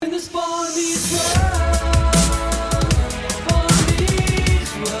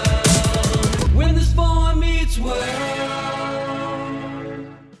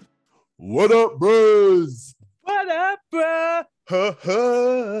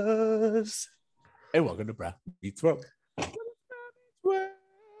us. And welcome to Breath Beats World.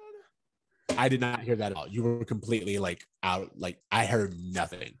 I did not hear that at all. You were completely like out. Like I heard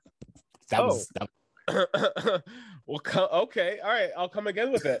nothing. That was. Well, okay, all right. I'll come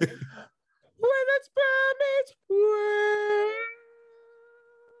again with it. When it's Breath Beats World.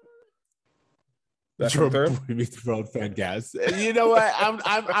 That's your Boy Meets World fan cast. You know what?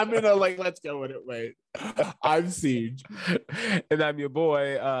 I'm in a like. Let's go with it. Wait, I'm Siege, and I'm your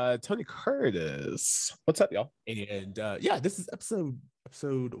boy Tony Curtis. What's up, y'all? And yeah, this is episode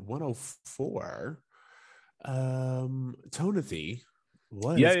 104. Tonathy,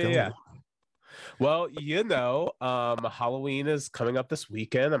 what is going on? Well, Halloween is coming up this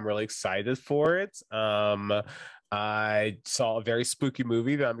weekend. I'm really excited for it. I saw a very spooky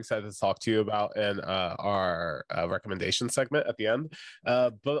movie that I'm excited to talk to you about in our recommendation segment at the end.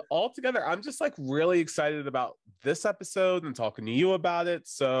 But altogether, I'm just like really excited about this episode and talking to you about it.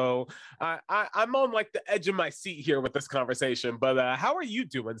 So I'm on like the edge of my seat here with this conversation. But how are you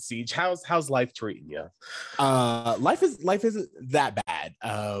doing, Siege? How's life treating you? Life isn't that bad.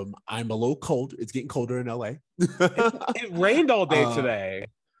 I'm a little cold. It's getting colder in LA. It rained all day today.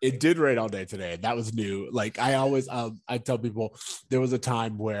 It did rain all day today. That was new. Like I always, I tell people there was a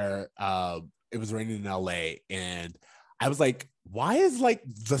time where it was raining in LA, and I was like, "Why is like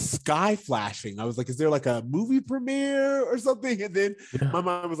the sky flashing?" I was like, "Is there like a movie premiere or something?" And then my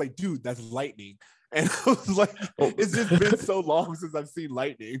mom was like, "Dude, that's lightning." And I was like, "It's just been so long since I've seen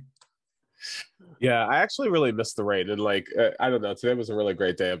lightning." Yeah, I actually really missed the rain, and like I don't know. Today was a really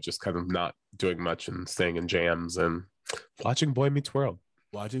great day of just kind of not doing much and staying in jams and watching Boy Meets World.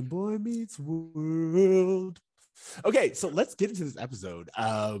 Watching Boy Meets World. Okay, so let's get into this episode.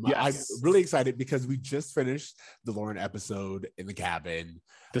 Yes. I'm really excited because we just finished the Lauren episode in the cabin.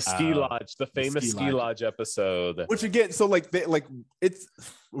 The ski lodge, the famous ski lodge episode. Which again, so like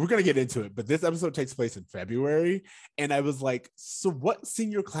we're gonna get into it, but this episode takes place in February, and I was like, so what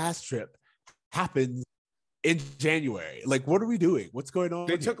senior class trip happens in January? Like, what are we doing? What's going on?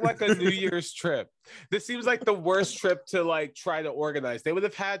 They took like a New Year's trip. This seems like the worst trip to like try to organize. They would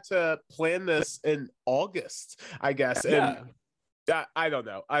have had to plan this in August, I guess. And I don't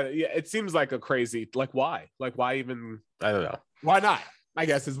know. It seems like a crazy, like why? Like why even? I don't know. Why not? I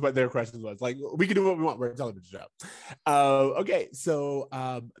guess is what their question was. Like, we can do what we want. We're a television show. Okay, so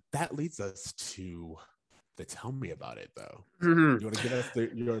that leads us to the Tell Me About It, though. Mm-hmm. You want to give us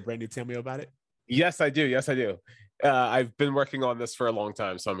your brand new Tell Me About It? Yes, I do. I've been working on this for a long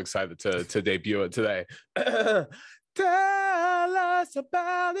time, so I'm excited to debut it today. Tell us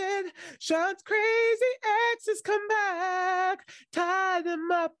about it. Sean's crazy exes come back. Tie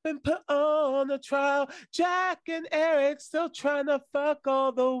them up and put on a trial. Jack and Eric still trying to fuck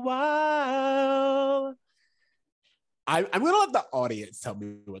all the while. I'm gonna let the audience tell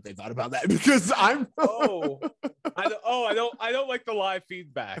me what they thought about that, because I don't like the live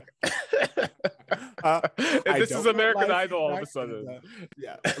feedback. This is American Idol all of a sudden.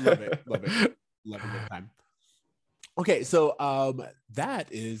 Yeah, love it good time. Okay, so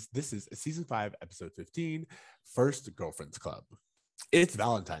this is season 5, episode 15, First Girlfriends Club. It's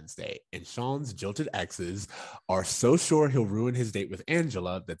Valentine's Day, and Sean's jilted exes are so sure he'll ruin his date with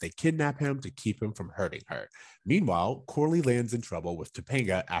Angela that they kidnap him to keep him from hurting her. Meanwhile, Corley lands in trouble with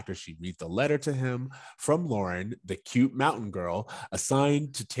Topanga after she reads the letter to him from Lauren, the cute mountain girl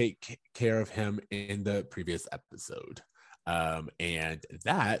assigned to take care of him in the previous episode. And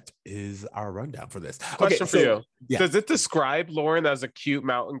that is our rundown for this. Question for you. Yeah. Does it describe Lauren as a cute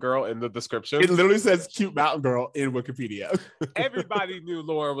mountain girl in the description? It literally says cute mountain girl in Wikipedia. Everybody knew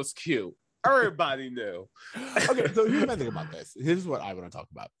Lauren was cute. Everybody knew. Okay, so here's my thing about this. Here's what I want to talk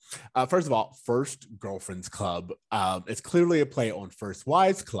about. First of all, First Girlfriends Club. It's clearly a play on First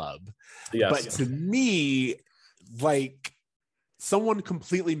Wives Club. Yes. But to me, like, someone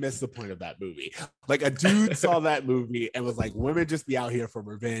completely missed the point of that movie. Like, a dude saw that movie and was like, women just be out here for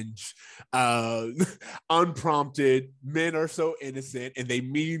revenge, unprompted. Men are so innocent and they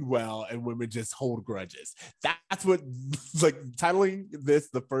mean well, and women just hold grudges. That's what, like, titling this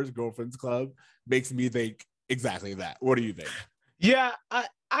The First Girlfriends Club makes me think exactly that. What do you think? Yeah, I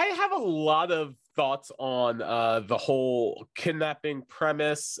have a lot of thoughts on the whole kidnapping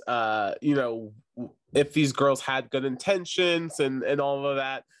premise. If these girls had good intentions and all of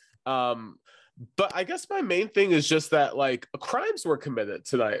that. But I guess my main thing is just that, like, crimes were committed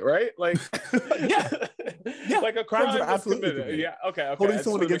tonight, right? Like, yeah, like a crime was absolutely committed. Yeah, okay. Holding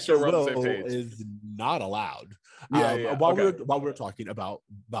someone against their will is not allowed. While we're talking about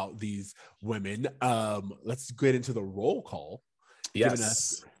these women, let's get into the roll call. giving us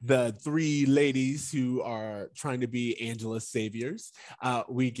Yes. the three ladies who are trying to be Angela's saviors.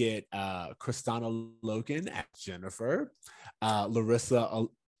 We get Kristana Loken as Jennifer, Larissa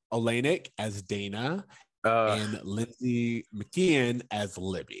Olenek as Dana, Uh, and Lindsay McKeon as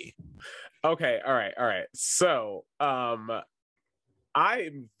Libby. okay. All right. All right. So,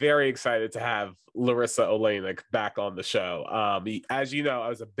 I'm very excited to have Larissa Olenek back on the show. As you know, I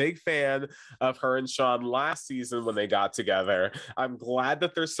was a big fan of her and Sean last season when they got together. I'm glad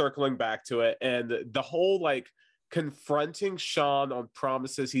that they're circling back to it. And the whole like confronting Sean on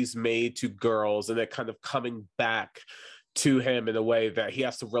promises he's made to girls and it kind of coming back to him in a way that he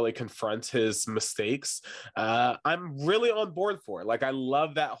has to really confront his mistakes. I'm really on board for it. Like, I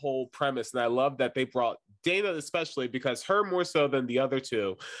love that whole premise, and I love that they brought Dana, especially because her more so than the other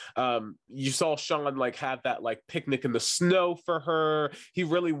two. You saw Sean like have that like picnic in the snow for her. He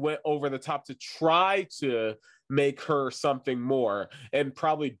really went over the top to try to make her something more and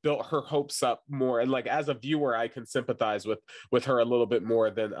probably built her hopes up more. And like as a viewer, I can sympathize with her a little bit more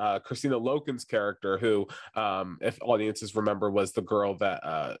than Christina Loken's character, who, if audiences remember, was the girl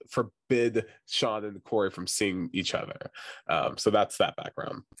that forbid Sean and Corey from seeing each other. So that's that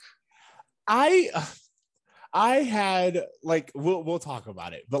background. I had like we'll talk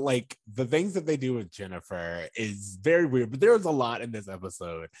about it, but like the things that they do with Jennifer is very weird. But there's a lot in this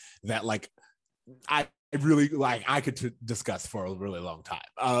episode that like I really like I could discuss for a really long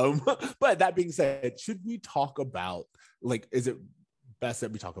time. But that being said, should we talk about like is it best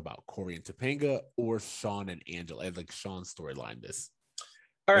that we talk about Corey and Topanga or Sean and Angela and like Sean's storyline? This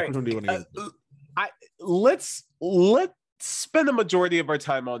all like, right. which one do you want to get? Let's spend the majority of our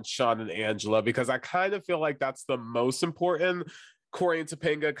time on Sean and Angela because I kind of feel like that's the most important. Corey and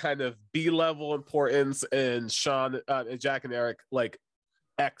Topanga kind of B-level importance, and Sean and Jack and Eric like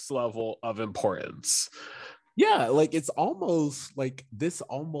X level of importance. Yeah, like it's almost like this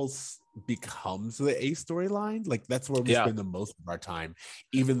almost becomes the A storyline. Like that's where we spend the most of our time,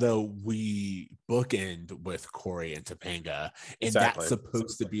 even though we bookend with Corey and Topanga, and that's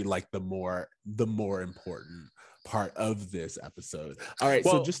supposed to be like the more important part of this episode. All right,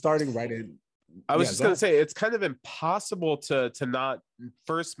 so just starting right in. I was just going to say it's kind of impossible to not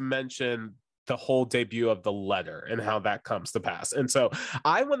first mention the whole debut of the letter and how that comes to pass. And so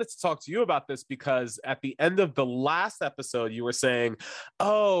I wanted to talk to you about this because at the end of the last episode, you were saying,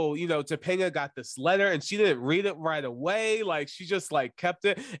 oh, you know, Topanga got this letter and she didn't read it right away. Like she just like kept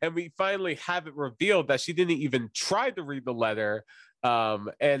it. And we finally have it revealed that she didn't even try to read the letter.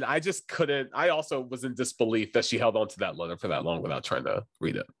 And I just couldn't, I also was in disbelief that she held on to that letter for that long without trying to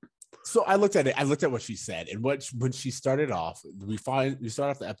read it. So I looked at it. I looked at what she said, and when she started off, we start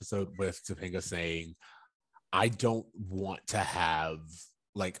off the episode with Topanga saying, "I don't want to have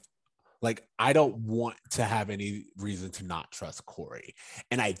like I don't want to have any reason to not trust Corey."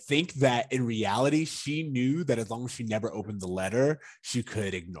 And I think that in reality, she knew that as long as she never opened the letter, she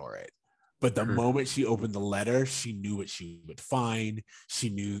could ignore it. But the moment she opened the letter, she knew what she would find. She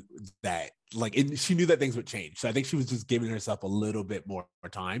knew that she knew that things would change. So I think she was just giving herself a little bit more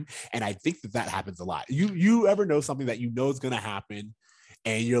time. And I think that happens a lot. You ever know something that you know is going to happen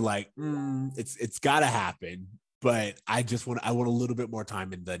and you're like, it's got to happen. But I want a little bit more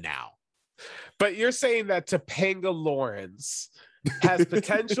time in the now. But you're saying that Topanga Lawrence has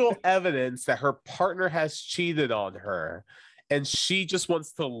potential evidence that her partner has cheated on her and she just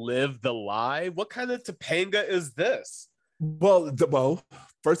wants to live the lie? What kind of Topanga is this? Well,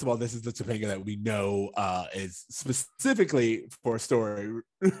 first of all, this is the Topanga that we know is specifically for story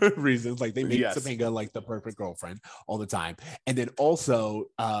reasons. Like they make Topanga like the perfect girlfriend all the time. And then also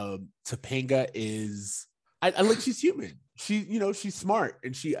Topanga is, I like she's human. She's smart.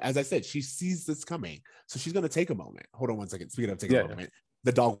 And she, as I said, she sees this coming. So she's going to take a moment. Hold on one second. Speaking of taking a moment,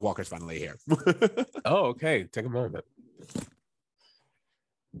 the dog walker's finally here. Oh, okay. Take a moment.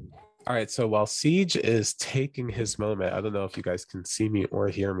 All right, so while Siege is taking his moment, I don't know if you guys can see me or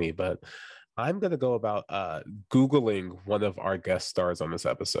hear me, but I'm going to go about Googling one of our guest stars on this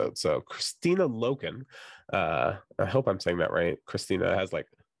episode. So Christina Loken, I hope I'm saying that right. Christina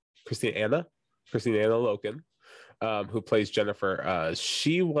Anna Loken, who plays Jennifer.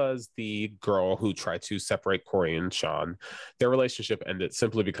 She was the girl who tried to separate Corey and Sean. Their relationship ended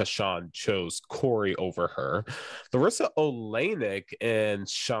simply because Sean chose Corey over her. Larissa Olenek and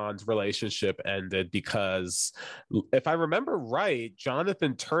Sean's relationship ended because, if I remember right,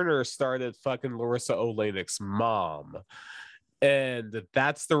 Jonathan Turner started fucking Larissa Olenek's mom. And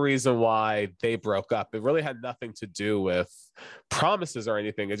that's the reason why they broke up. It really had nothing to do with promises or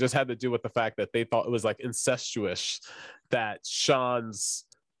anything. It just had to do with the fact that they thought it was like incestuous that Sean's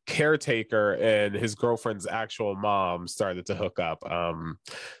caretaker and his girlfriend's actual mom started to hook up.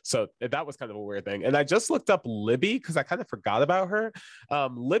 So that was kind of a weird thing. And I just looked up Libby because I kind of forgot about her.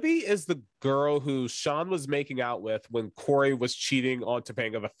 Libby is the girl who Sean was making out with when Corey was cheating on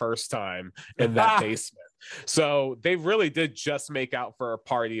Topanga the first time in that basement. So they really did just make out for a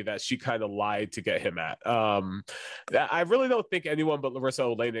party that she kind of lied to get him at. I really don't think anyone but Larissa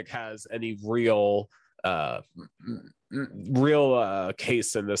Oleynik has any real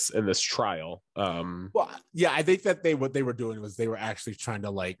case in this trial. Well, yeah, I think that what they were doing was they were actually trying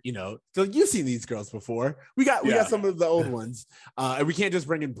to, like, so you've seen these girls before. We got some of the old ones, and we can't just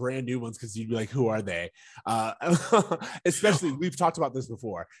bring in brand new ones because you'd be like, who are they? Especially, we've talked about this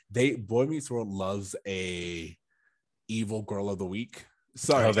before. Boy Meets World loves a evil girl of the week.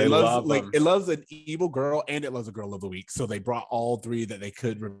 Sorry, it loves an evil girl and it loves a girl of the week. So they brought all three that they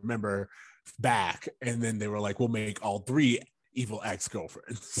could remember back, and then they were like, we'll make all three evil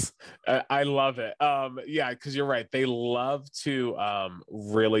ex-girlfriends. I love it. Yeah, because you're right, they love to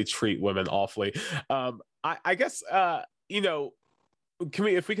really treat women awfully. I guess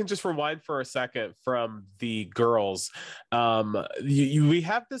if we can just rewind for a second from the girls. We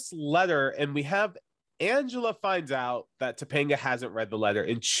have this letter, and we have Angela finds out that Topanga hasn't read the letter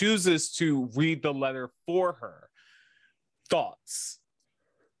and chooses to read the letter for her. Thoughts?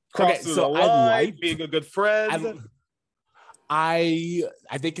 Crossing the line, being a good friend. I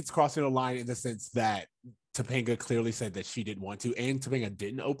think it's crossing the line in the sense that Topanga clearly said that she didn't want to, and Topanga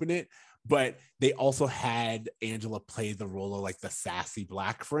didn't open it. But they also had Angela play the role of like the sassy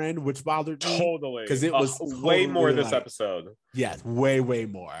black friend, which bothered me. Totally. Because it was way more this episode. Yes, way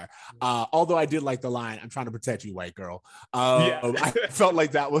more. Although I did like the line, "I'm trying to protect you, white girl." I felt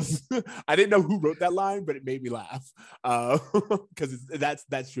like that was, I didn't know who wrote that line, but it made me laugh. Because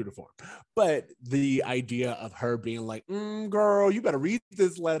that's true to form. But the idea of her being like, girl, you better read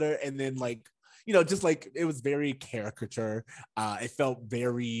this letter. And then like, just like, it was very caricature. It felt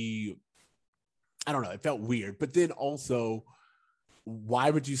very, I don't know, it felt weird. But then also, why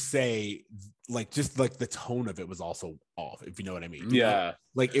would you say, like, just like the tone of it was also off, if you know what I mean? Yeah.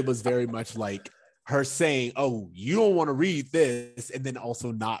 Like, it was very much like her saying, oh, you don't want to read this, and then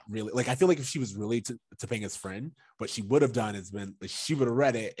also not really, like, I feel like if she was really Topanga's friend, what she would have done is been, like, she would have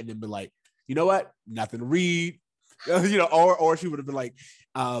read it and then been like, you know what, nothing to read. Or she would have been like,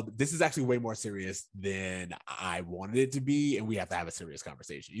 this is actually way more serious than I wanted it to be, and we have to have a serious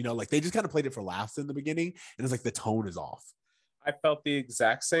conversation. Like, they just kind of played it for laughs in the beginning, and it's like the tone is off. I felt the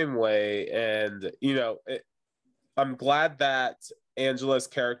exact same way, and I'm glad that Angela's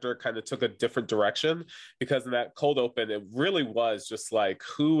character kind of took a different direction, because in that cold open, it really was just like,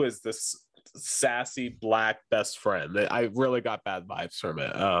 who is this sassy black best friend? I really got bad vibes from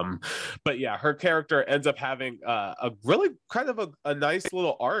it. But yeah, her character ends up having a really kind of a nice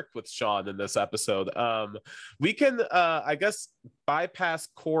little arc with Sean in this episode. We can I guess bypass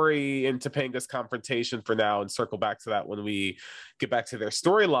Corey and Topanga's confrontation for now and circle back to that when we get back to their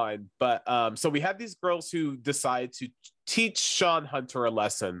storyline. But so we have these girls who decide to teach Sean Hunter a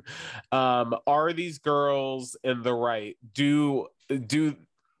lesson. Are these girls in the right? Do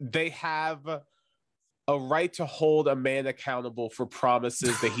they have a right to hold a man accountable for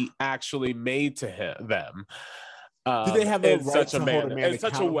promises that he actually made to them? Do they have a right to hold a man in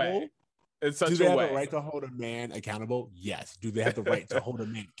such a way? In such a way. Do they have a right to hold a man accountable? Yes. Do they have the right to hold a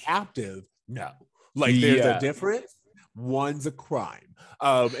man captive? No. Like, there's a difference. One's a crime.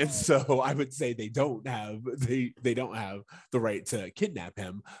 And so I would say they don't have the right to kidnap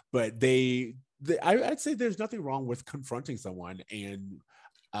him, but I'd say there's nothing wrong with confronting someone. And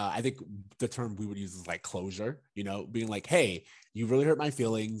I think the term we would use is like closure, being like, hey, you really hurt my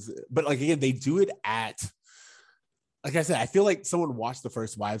feelings. But like, again, they do it like I said, I feel like someone watched the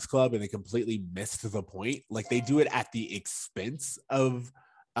first Wives Club and they completely missed the point. Like, they do it at the expense of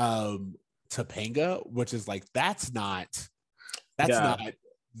Topanga, which is like, that's not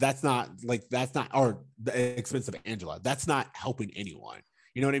or the expense of Angela. That's not helping anyone.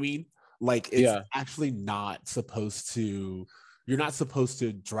 You know what I mean? Like, it's actually not supposed to. You're not supposed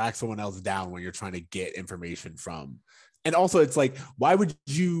to drag someone else down when you're trying to get information from. And also, it's like, why would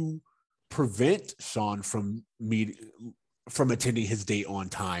you prevent Sean from attending his date on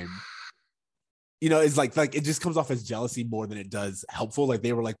time? It's like it just comes off as jealousy more than it does helpful. Like,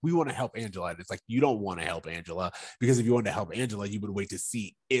 they were like, we want to help Angela. And it's like, you don't want to help Angela, because if you wanted to help Angela, you would wait to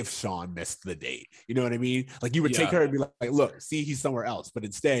see if Sean missed the date. You know what I mean? Like, you would take her and be like, look, see, he's somewhere else. But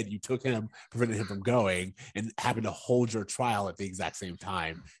instead, you took him, prevented him from going, and having to hold your trial at the exact same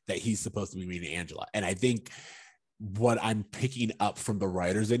time that he's supposed to be meeting Angela. And I think what I'm picking up from the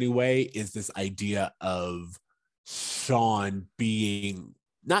writers anyway is this idea of Sean being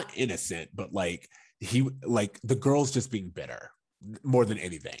not innocent, but like the girl's just being bitter more than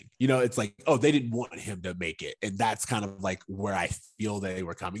anything. You know, it's like, oh, they didn't want him to make it. And that's kind of like where I feel they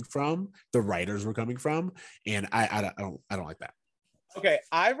were coming from. The writers were coming from. And I don't like that. Okay,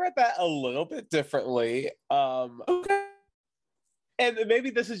 I read that a little bit differently. Okay. And maybe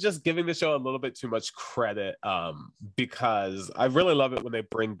this is just giving the show a little bit too much credit, because I really love it when they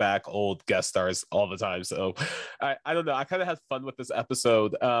bring back old guest stars all the time. So I don't know. I kind of had fun with this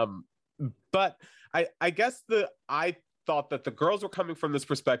episode. But I guess I thought that the girls were coming from this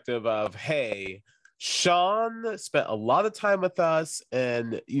perspective of, hey, Sean spent a lot of time with us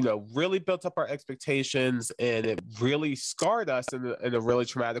and, you know, really built up our expectations, and it really scarred us in a really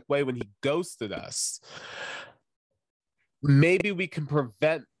traumatic way when he ghosted us. Maybe we can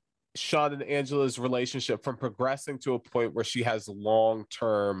prevent Sean and Angela's relationship from progressing to a point where she has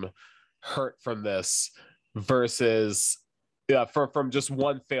long-term hurt from this versus from just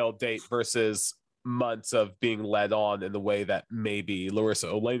one failed date versus months of being led on in the way that maybe Larissa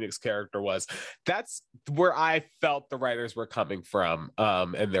Oleynik's character was. That's where I felt the writers were coming from,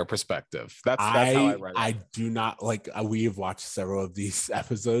 and their perspective. That's how I read it. I do not like. We have watched several of these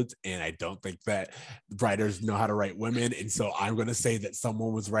episodes, and I don't think that writers know how to write women. And so I'm going to say that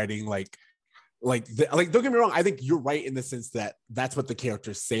someone was writing like don't get me wrong. I think you're right in the sense that that's what the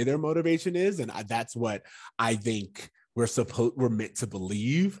characters say their motivation is, and that's what I think we're meant to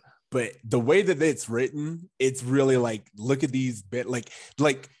believe. But the way that it's written, it's really like, look at these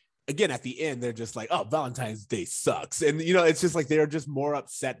like again, at the end, they're just like, oh, Valentine's Day sucks. And, you know, it's just like, they're just more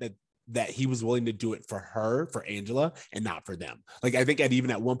upset that he was willing to do it for her, for Angela, and not for them. Like, I think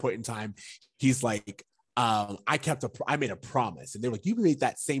even at one point in time, he's like, I made a promise. And they're like, you made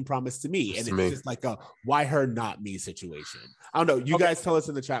that same promise to me. And it's just like a why her, not me situation. I don't know. You guys tell us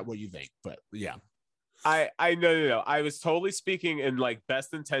in the chat what you think, but yeah. I no. I was totally speaking in like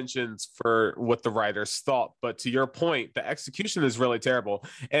best intentions for what the writers thought, but to your point, the execution is really terrible.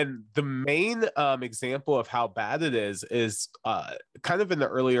 And the main example of how bad it is kind of in the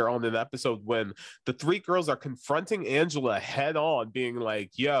earlier on in the episode when the three girls are confronting Angela head on, being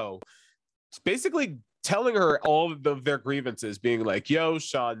like, "Yo," it's basically telling her all of their grievances, being like, yo,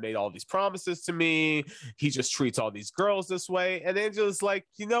 Sean made all these promises to me. He just treats all these girls this way. And Angela's like,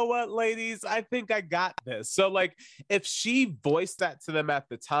 you know what, ladies, I think I got this. So like, if she voiced that to them at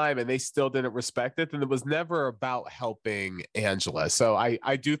the time and they still didn't respect it, then it was never about helping Angela. So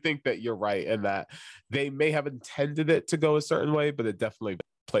I do think that you're right in that they may have intended it to go a certain way, but it definitely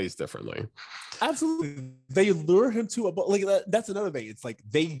plays differently. Absolutely. They lure him to like that's another thing. It's like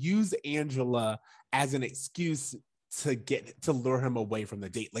they use Angela as an excuse to lure him away from the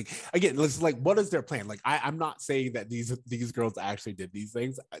date. Like, again, it's like, what is their plan? Like, I'm not saying that these girls actually did these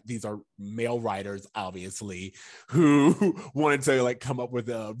things. These are male writers, obviously, who wanted to like come up with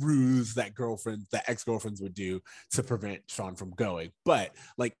a ruse that ex-girlfriends would do to prevent Sean from going. But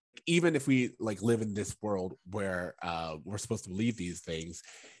like, even if we like live in this world where we're supposed to believe these things,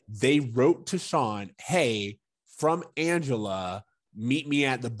 they wrote to Sean, hey, from Angela, meet me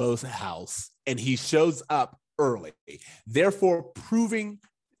at the Bose house. And he shows up early, therefore proving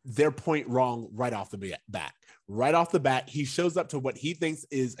their point wrong right off the bat. Right off the bat, he shows up to what he thinks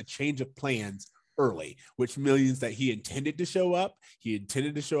is a change of plans early, which means that he intended to show up. He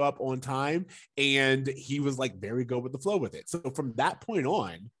intended to show up on time, and he was like very good with the flow with it. So from that point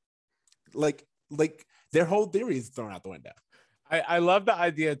on, like their whole theory is thrown out the window. I love the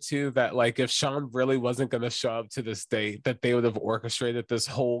idea too that like if Sean really wasn't going to show up to this date, that they would have orchestrated this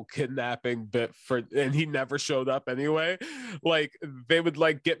whole kidnapping bit and he never showed up anyway. Like they would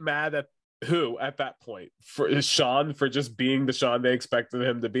like get mad at who at that point for Sean for just being the Sean they expected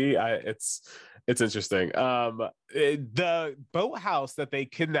him to be. It's interesting. The boathouse that they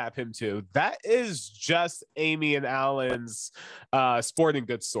kidnap him to, that is just Amy and Alan's sporting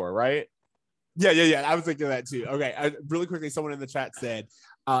goods store, right? Yeah. I was thinking that too. Okay, really quickly, someone in the chat said,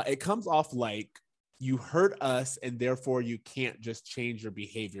 it comes off like you hurt us and therefore you can't just change your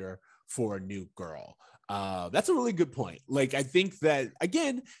behavior for a new girl. That's a really good point. Like, I think that,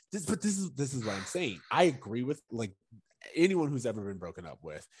 again, this is what I'm saying. I agree with like anyone who's ever been broken up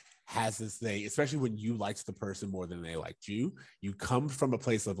with has this thing, especially when you liked the person more than they liked you. You come from a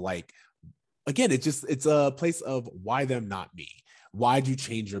place of like, again, it's a place of why them, not me. Why'd you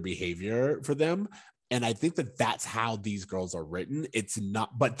change your behavior for them? And I think that that's how these girls are written. It's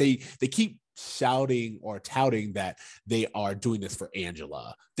not, but they keep shouting or touting that they are doing this for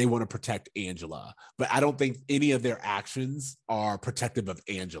Angela. They want to protect Angela, but I don't think any of their actions are protective of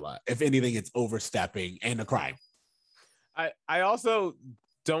Angela. If anything, it's overstepping and a crime. I also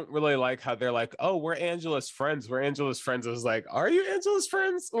don't really like how they're like, oh, we're Angela's friends. We're Angela's friends. I was like, are you Angela's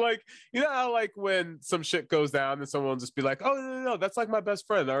friends? Like, you know how like when some shit goes down and someone will just be like, oh no, that's like my best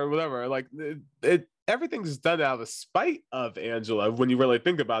friend or whatever. Like everything's done out of spite of Angela when you really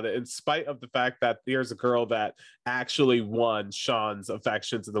think about it, in spite of the fact that there's a girl that actually won Sean's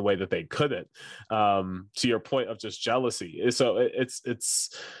affections in the way that they couldn't. To your point of just jealousy. So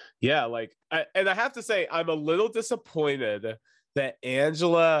it's yeah, like and I have to say, I'm a little disappointed that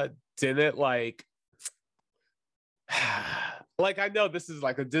Angela didn't like like, I know this is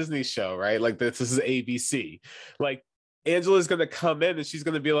like a Disney show, right? Like this is ABC. Like Angela's gonna come in and she's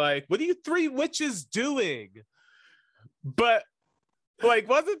gonna be like, what are you three witches doing? But like,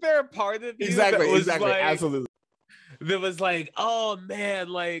 wasn't there a part of you that was like, absolutely, that was like, oh man,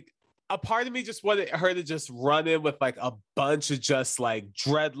 like a part of me just wanted her to just run in with like a bunch of just like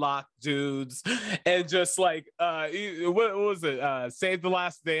dreadlock dudes and just like what was it, Save the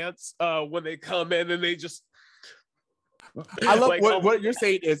Last Dance, when they come in and they just I love like, what you're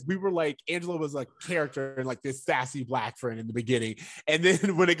saying is we were like, Angela was a character and like this sassy black friend in the beginning, and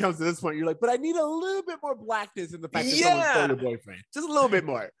then when it comes to this point you're like, but I need a little bit more blackness in the fact that someone stole your boyfriend, just a little bit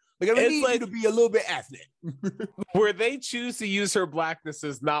more. Like, I need you to be a little bit ethnic. Where they choose to use her blackness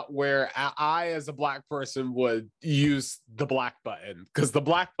is not where I, as a black person, would use the black button. Because the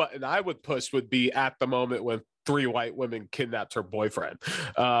black button I would push would be at the moment when 3 white women kidnapped her boyfriend.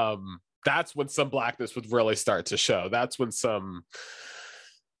 That's when some blackness would really start to show. That's when some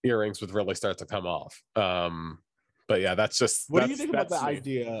earrings would really start to come off. But yeah, that's just. What do you think about the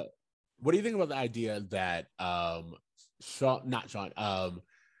idea? What do you think about the idea that Sean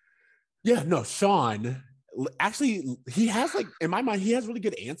actually, he has like, in my mind, he has really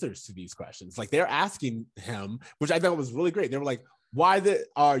good answers to these questions. Like they're asking him, which I thought was really great. They were like, why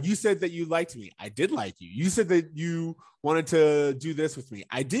you said that you liked me. I did like you. You said that you wanted to do this with me.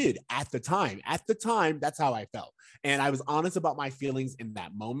 I did at the time. At the time, that's how I felt. And I was honest about my feelings in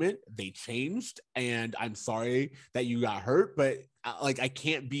that moment. They changed, and I'm sorry that you got hurt, but like I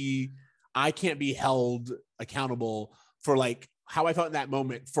can't be held accountable for like how I felt in that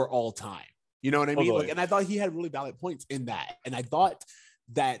moment for all time. You know what I mean? Like, and I thought he had really valid points in that. And I thought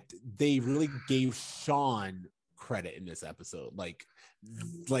that they really gave Sean credit in this episode. Like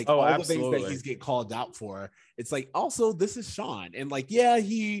all absolutely. The things that he's getting called out for. It's like, also, this is Sean. And like, yeah,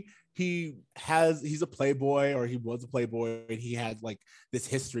 he's a playboy, or he was a playboy, and he had like this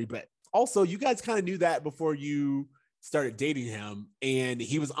history, but also you guys kind of knew that before you started dating him. And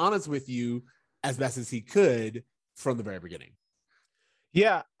he was honest with you as best as he could from the very beginning.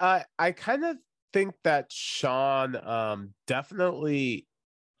 Yeah, I kind of think that Sean definitely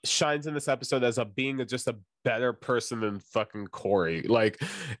shines in this episode as being just a better person than fucking Corey. Like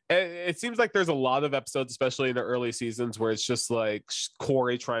it seems like there's a lot of episodes, especially in the early seasons, where it's just like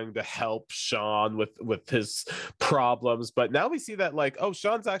Corey trying to help Sean with his problems, but now we see that like, oh,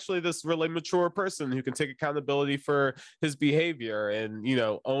 Sean's actually this really mature person who can take accountability for his behavior and, you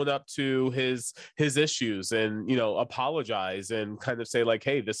know, own up to his issues and, you know, apologize and kind of say like,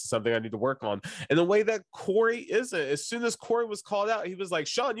 hey, this is something I need to work on. And the way that Corey isn't, as soon as Corey was called out, he was like,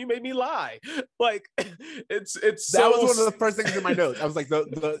 Sean, you made me lie. Like it's that was one of the first things in my notes. I was like,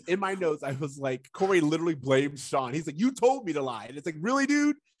 in my notes, I was like, Corey literally blamed Sean. He's like, you told me to lie. And it's like, really,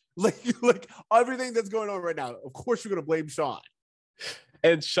 dude? Like everything that's going on right now, of course you're gonna blame Sean.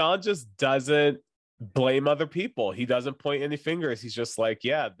 And Sean just doesn't blame other people. He doesn't point any fingers. He's just like,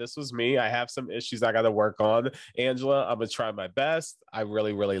 yeah, this was me. I have some issues I got to work on. Angela, I'm gonna try my best. I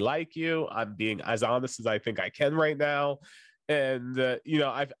really, really like you. I'm being as honest as I think I can right now. And you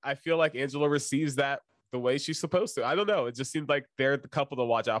know, I feel like Angela receives that the way she's supposed to. I don't know. It just seemed like they're the couple to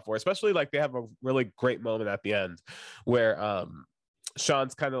watch out for, especially like they have a really great moment at the end where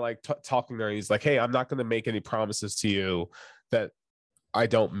Sean's kind of like talking to her. He's like, hey, I'm not going to make any promises to you that I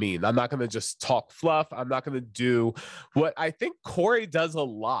don't mean. I'm not going to just talk fluff. I'm not going to do what I think Corey does a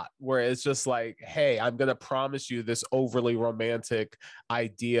lot, where it's just like, hey, I'm going to promise you this overly romantic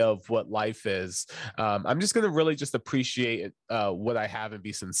idea of what life is. I'm just going to really just appreciate what I have and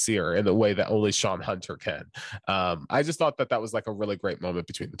be sincere in the way that only Sean Hunter can. I just thought that was like a really great moment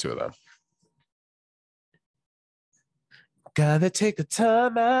between the two of them. Gotta take a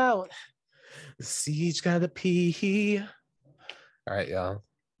time out. The siege gotta pee. All right, y'all.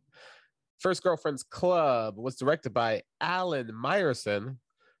 First Girlfriends Club was directed by Alan Meyerson,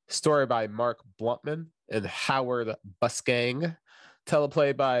 story by Mark Bluntman and Howard Busgang,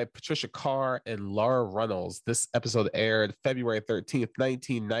 teleplay by Patricia Carr and Laura Runnels. This episode aired February 13th,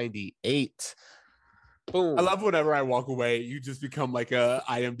 1998. I Boom. love whenever I walk away, you just become like a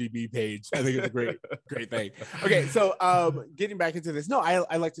IMDb page. I think it's a great thing. Okay, so getting back into this, no,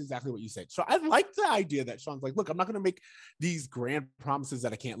 I liked exactly what you said. So I like the idea that Sean's like, look, I'm not going to make these grand promises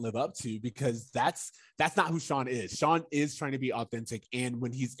that I can't live up to, because that's not who Sean is. Sean is trying to be authentic, and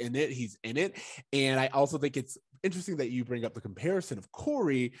when he's in it, he's in it. And I also think it's interesting that you bring up the comparison of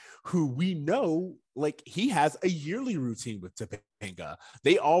Corey, who we know, like, he has a yearly routine with Topanga.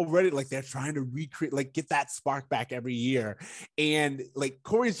 They already, like, they're trying to recreate, like, get that spark back every year. And like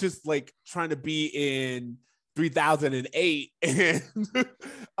Corey's just like trying to be in 3008, and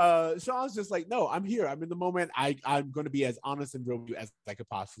Sean's just like, no, I'm here, I'm in the moment, I'm going to be as honest and real with you as I could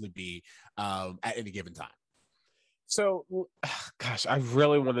possibly be at any given time. So, gosh, I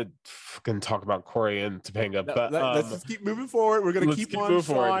really want to fucking talk about Corey and Topanga, No, but let's just keep moving forward. We're going to keep on Sean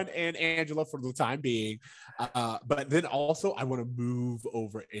forward. and Angela for the time being. But then also I want to move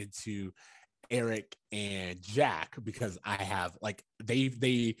over into Eric and Jack, because I have, like,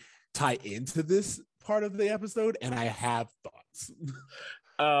 they tie into this part of the episode, and I have thoughts.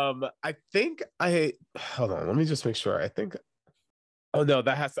 I think hold on, let me just make sure. I think, oh no,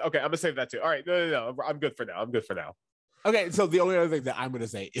 that has to, okay, I'm gonna save that too. All right, no, I'm good for now. Okay, so the only other thing that I'm gonna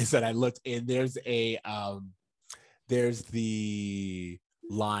say is that I looked, and there's the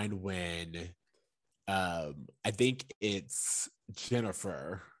line when I think it's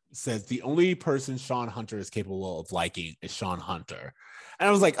Jennifer says the only person Sean Hunter is capable of liking is Sean Hunter. And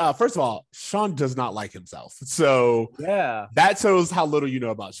I was like, first of all, Sean does not like himself. So yeah, that shows how little you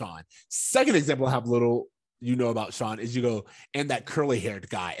know about Sean. Second example of how little you know about Sean is you go, and that curly haired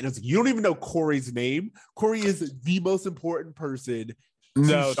guy. And it's like, you don't even know Corey's name. Corey is the most important person.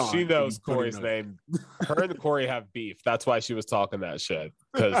 No, she knows Corey's name. Her and Corey have beef. That's why she was talking that shit,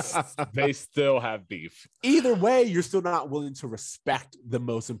 because they still have beef. Either way, you're still not willing to respect the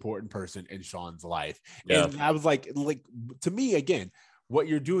most important person in Sean's life. Yeah. And I was like, to me, again, what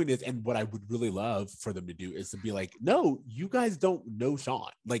you're doing is, and what I would really love for them to do is to be like, no, you guys don't know Sean.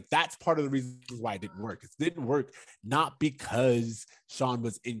 Like, that's part of the reasons why it didn't work. It didn't work not because Sean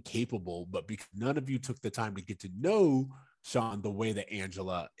was incapable, but because none of you took the time to get to know Sean the way that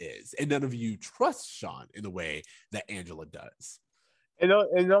Angela is, and none of you trust Sean in the way that Angela does. In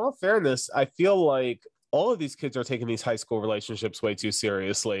all fairness, I feel like all of these kids are taking these high school relationships way too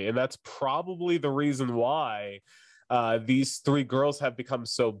seriously, and that's probably the reason why these three girls have become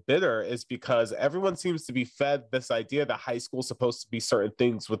so bitter, is because everyone seems to be fed this idea that high school is supposed to be certain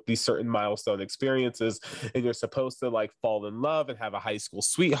things with these certain milestone experiences, and you're supposed to like fall in love and have a high school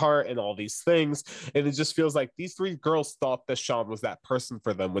sweetheart and all these things. And it just feels like these three girls thought that Sean was that person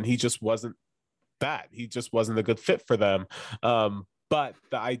for them when he just wasn't that. He just wasn't a good fit for them. But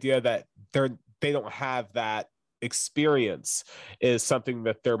the idea that they don't have that experience is something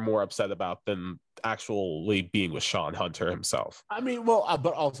that they're more upset about than actually being with Sean Hunter himself. I mean, well,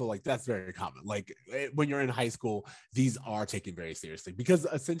 but also, like, that's very common. Like, when you're in high school, these are taken very seriously, because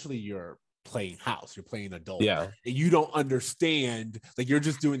essentially you're playing house, you're playing adult. Yeah. And you don't understand, like, you're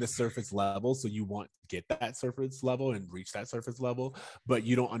just doing the surface level, so you want to get that surface level and reach that surface level, but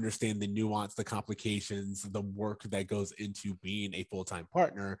you don't understand the nuance, the complications, the work that goes into being a full-time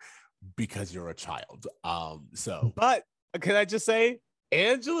partner, because you're a child. But can I just say,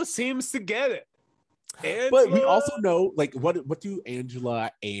 Angela seems to get it. But we also know, like, what do Angela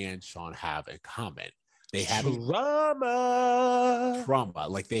and Sean have in common? They have trauma.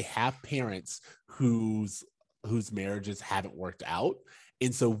 Like, they have parents whose marriages haven't worked out,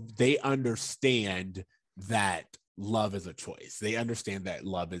 and so they understand that love is a choice. They understand that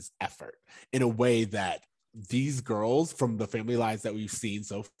love is effort in a way that these girls from the family lives that we've seen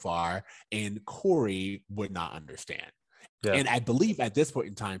so far and Corey would not understand. Yeah. And I believe at this point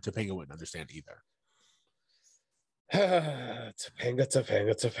in time, Topanga wouldn't understand either.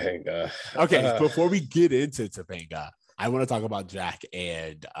 Topanga. Okay, before we get into Topanga, I want to talk about Jack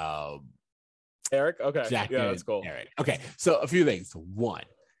and Eric. Okay, Jack, yeah, that's cool. Eric. Okay, so a few things. One,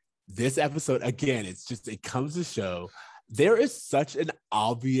 this episode, again, it comes to show there is such an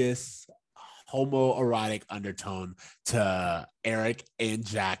obvious homoerotic undertone to Eric and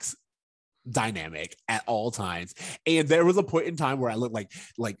Jack's dynamic at all times. And there was a point in time where I looked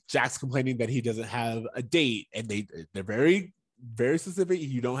like Jack's complaining that he doesn't have a date, and they're very, very specific.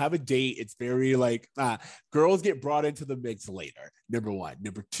 You don't have a date. It's very like girls get brought into the mix later. Number one.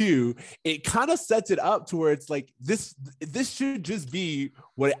 Number two, it kind of sets it up to where it's like this should just be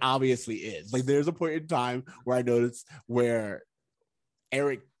what it obviously is. Like, there's a point in time where I noticed where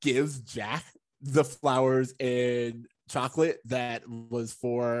Eric gives Jack the flowers and chocolate that was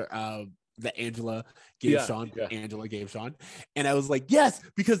for that Angela gave Sean. Yeah. Angela gave Sean, and I was like, yes,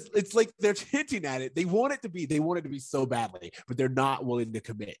 because it's like they're hinting at it. They want it to be so badly, but they're not willing to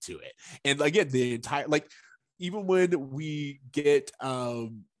commit to it. And again, the entire even when we get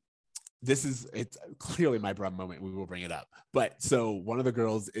it's clearly my bruh moment. We will bring it up, but so one of the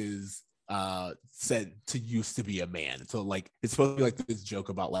girls is said to used to be a man. So like it's supposed to be like this joke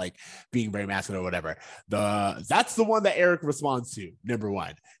about like being very masculine or whatever. That's the one that Eric responds to, number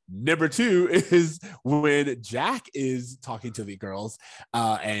one. Number two is when Jack is talking to the girls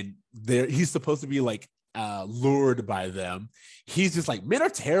and he's supposed to be like lured by them. He's just like, men are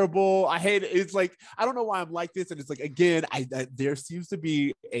terrible. I hate it. It's like, I don't know why I'm like this. And it's like, again, there seems to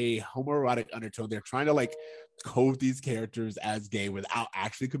be a homoerotic undertone. They're trying to like code these characters as gay without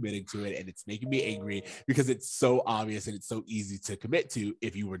actually committing to it, and it's making me angry because it's so obvious and it's so easy to commit to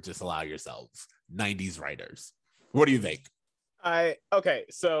if you were just allow yourselves. 90s writers, what do you think? Okay,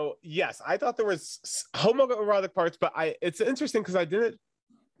 so yes, I thought there was homoerotic parts, but it's interesting because I didn't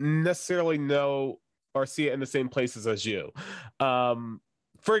necessarily know or see it in the same places as you.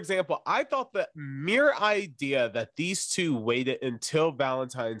 For example, I thought the mere idea that these two waited until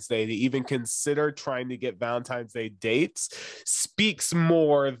Valentine's Day to even consider trying to get Valentine's Day dates speaks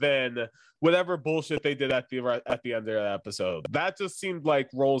more than whatever bullshit they did at the end of the episode. That just seemed like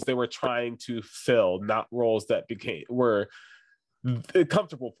roles they were trying to fill, not roles that were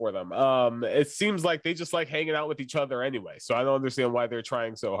comfortable for them. It seems like they just like hanging out with each other anyway, so I don't understand why they're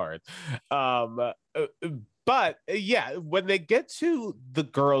trying so hard. But yeah, when they get to the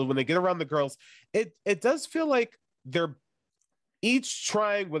girls, when they get around the girls, it does feel like they're each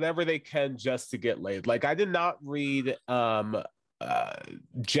trying whatever they can just to get laid. Like I did not read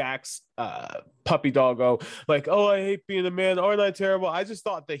Jack's puppy doggo like, oh, I hate being a man, aren't I terrible? I just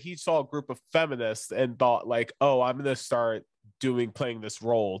thought that he saw a group of feminists and thought like, oh, I'm gonna start playing this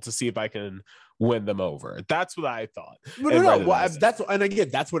role to see if I can win them over. That's what I thought. No. Well, and again,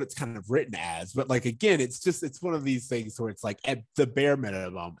 that's what it's kind of written as. But like again, it's one of these things where it's like at the bare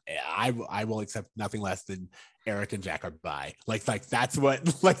minimum, I will accept nothing less than Eric and Jack are bi. Like that's what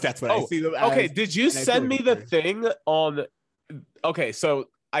I see them as. Okay, did you send me the thing on? Okay, so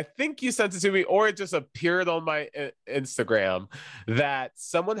I think you sent it to me, or it just appeared on my Instagram that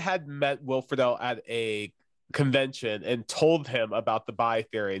someone had met Will Friedle at a convention and told him about the bi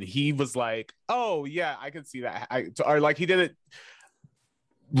theory, and he was like, "Oh yeah, I can see that." Or like he didn't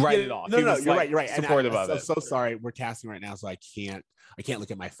write it off. No, you're right. You're right. Supportive of it. So sorry, we're casting right now, so I can't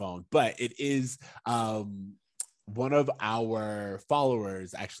look at my phone. But it is one of our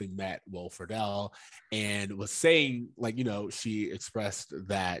followers actually met Will Friedle and was saying, like, she expressed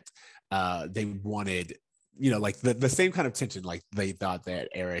that they wanted, like the same kind of tension. Like they thought that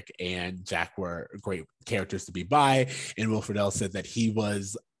Eric and Jack were great characters to be bi, and Will Friedle said that he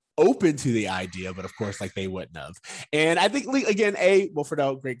was open to the idea, but of course, like they wouldn't have. And I think, like, again, Will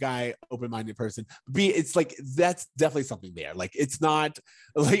Friedle, great guy, open-minded person. B, it's like that's definitely something there. Like it's not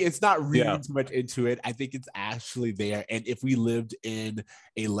reading too much into it. I think it's actually there. And if we lived in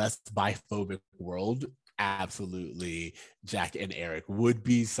a less biphobic world, absolutely, Jack and Eric would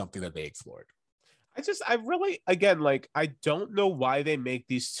be something that they explored. I really, again, like, I don't know why they make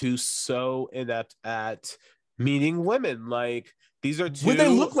these two so inept at meeting women. Like, these are two when they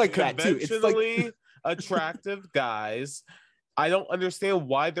look like that too. It's like attractive guys. I don't understand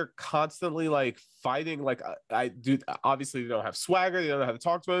why they're constantly like fighting. Like, I do. Obviously, they don't have swagger. They don't know how to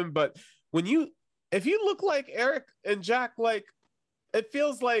talk to women. But if you look like Eric and Jack, like, it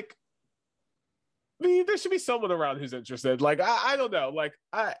feels like, I mean, there should be someone around who's interested. Like, I don't know. Like,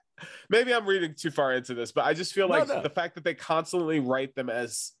 maybe I'm reading too far into this, but I just feel like the fact that they constantly write them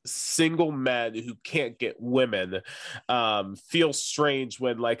as single men who can't get women feels strange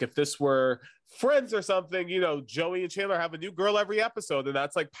when, like, if this were Friends or something, Joey and Chandler have a new girl every episode, and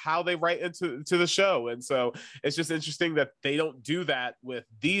that's like how they write into the show. And so it's just interesting that they don't do that with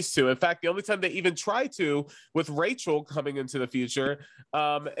these two. In fact, the only time they even try to with Rachel coming into the future,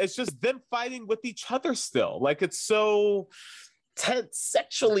 it's just them fighting with each other still. Like, it's so tense,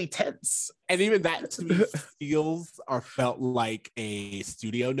 sexually tense. And even that to me feels or felt like a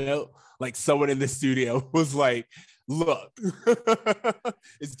studio note. Like someone in the studio was like, look,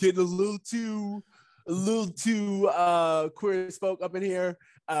 it's getting a little too queer as folk up in here.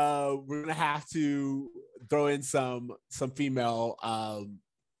 We're gonna have to throw in some female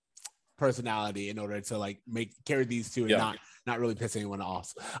personality in order to like carry these two and not really piss anyone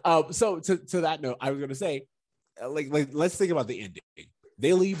off. So to that note, I was gonna say, like let's think about the ending.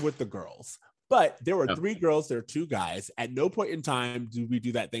 They leave with the girls. But there were 3 girls, there are 2 guys. At no point in time do we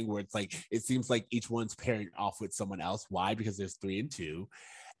do that thing where it's like, it seems like each one's pairing off with someone else. Why? Because there's 3 and 2.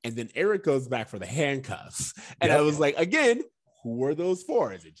 and then Eric goes back for the handcuffs. And I was like, again, who are those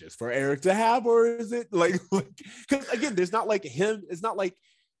for? Is it just for Eric to have, or is it like because again, there's not like him, it's not like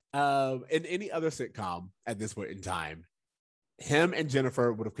in any other sitcom at this point in time, him and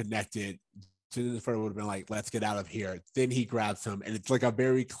Jennifer would have connected. Jennifer would have been like, let's get out of here. Then he grabs him, and it's like a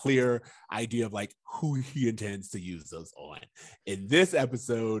very clear idea of like who he intends to use those on. In this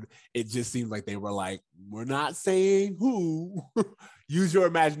episode, it just seems like they were like, we're not saying who. Use your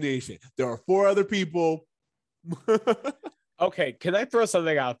imagination. There are 4 other people. Okay, can I throw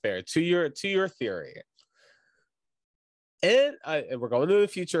something out there to your theory? And we're going to the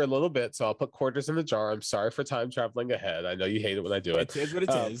future a little bit, so I'll put quarters in the jar. I'm sorry for time traveling ahead. I know you hate it when I do it. It is what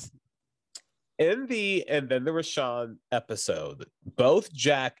it is. In the And Then There Was Sean episode, both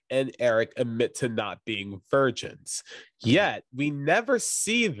Jack and Eric admit to not being virgins, yet we never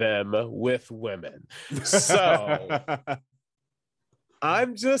see them with women. So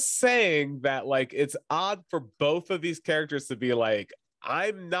I'm just saying that like it's odd for both of these characters to be like,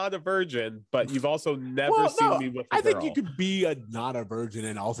 I'm not a virgin, but you've also never seen me with a girl. I think you could be not a virgin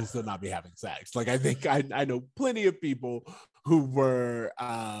and also still not be having sex. Like I think I know plenty of people who were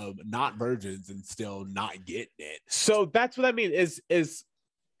not virgins and still not getting it. So that's what I mean is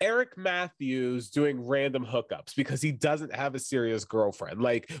Eric Matthews doing random hookups because he doesn't have a serious girlfriend.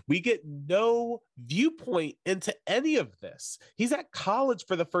 Like, we get no viewpoint into any of this. He's at college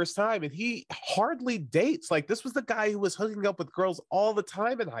for the first time and he hardly dates. Like, this was the guy who was hooking up with girls all the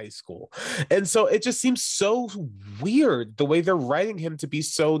time in high school. And so it just seems so weird the way they're writing him to be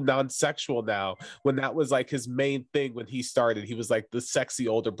so non-sexual now, when that was like his main thing when he started. He was like the sexy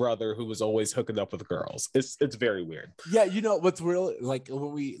older brother who was always hooking up with girls. It's very weird. Yeah, you know what's real, like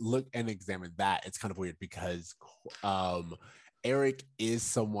when we look and examine that, it's kind of weird because Eric is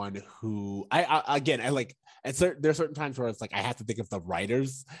someone who I like, and there are certain times where it's like I have to think of the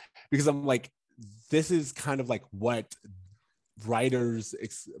writers, because I'm like, this is kind of like what writers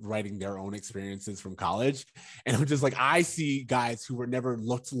writing their own experiences from college, and I'm just like, I see guys who were never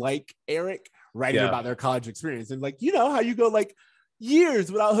looked like Eric writing about their college experience, and like, you know how you go like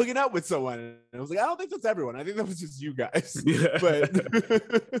years without hooking up with someone. And I was like, I don't think that's everyone. I think that was just you guys. Yeah.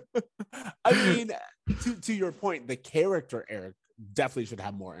 But I mean, to your point, the character Eric definitely should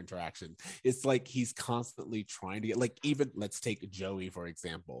have more interaction. It's like he's constantly trying to get, like, even let's take Joey, for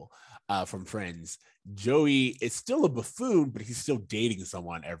example, from Friends. Joey is still a buffoon, but he's still dating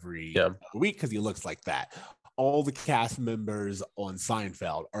someone every week because he looks like that. All the cast members on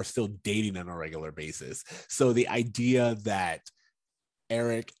Seinfeld are still dating on a regular basis. So the idea that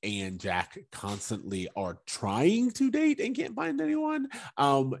Eric and Jack constantly are trying to date and can't find anyone.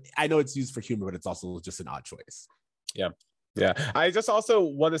 I know it's used for humor, but it's also just an odd choice. Yeah. I just also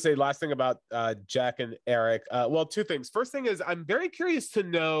want to say last thing about Jack and Eric. Well, 2 things. First thing is I'm very curious to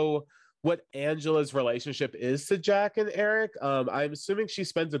know what Angela's relationship is to Jack and Eric. I'm assuming she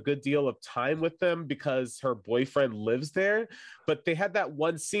spends a good deal of time with them because her boyfriend lives there. But they had that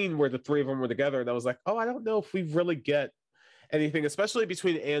one scene where the 3 of them were together, and I was like, oh, I don't know if we really get anything, especially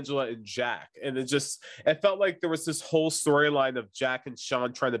between Angela and Jack. And it felt like there was this whole storyline of Jack and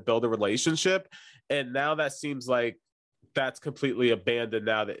Sean trying to build a relationship. And now that seems like that's completely abandoned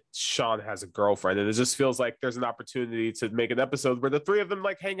now that Sean has a girlfriend. And it just feels like there's an opportunity to make an episode where the 3 of them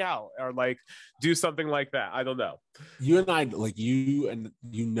like hang out or like do something like that. I don't know. You and I, like, you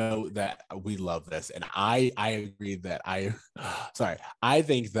know that we love this. And I agree that I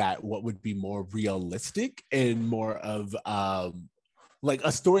think that what would be more realistic and more of like a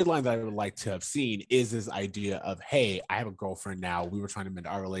storyline that I would like to have seen is this idea of, hey, I have a girlfriend now. We were trying to mend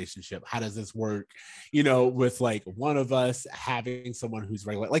our relationship. How does this work? You know, with like one of us having someone who's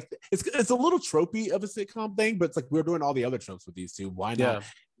regular. Like it's a little tropey of a sitcom thing, but it's like we're doing all the other tropes with these 2. Why not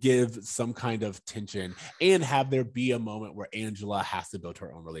give some kind of tension and have there be a moment where Angela has to build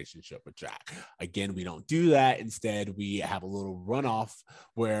her own relationship with Jack? Again, we don't do that. Instead, we have a little runoff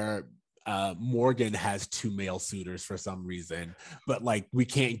where Morgan has 2 male suitors for some reason, but like we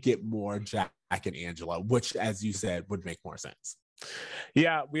can't get more Jack and Angela, which, as you said, would make more sense.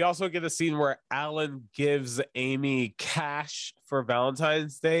 Yeah, we also get a scene where Alan gives Amy cash for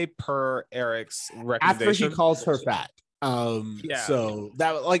Valentine's Day per Eric's recommendation. After he calls her fat. So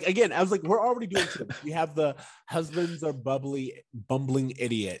that, like, again, I was like, we're already doing tips. We have the husbands are bumbling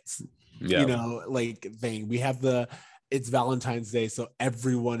idiots, you know, like thing. We have it's Valentine's Day, so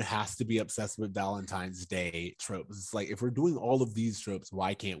everyone has to be obsessed with Valentine's Day tropes. It's like, if we're doing all of these tropes,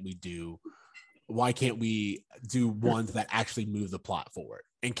 why can't we do ones that actually move the plot forward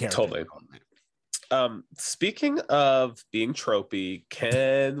and character development? Speaking of being tropey,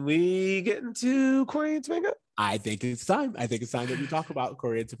 can we get into Corey and Topanga? I think it's time. I think it's time that we talk about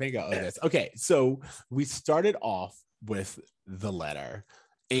Corey and Topanga on this. Okay, so we started off with the letter,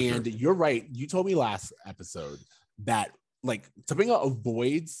 and you're right. You told me last episode that like Topanga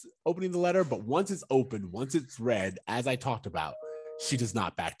avoids opening the letter, but once it's open, once it's read, as I talked about, she does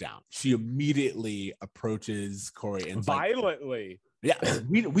not back down. She immediately approaches Corey and violently. Like, yeah,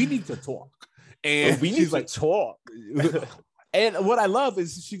 we need to talk. And we need to talk. And what I love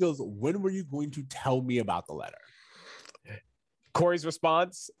is she goes, "When were you going to tell me about the letter?" Corey's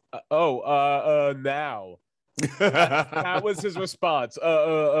response, now. That was his response.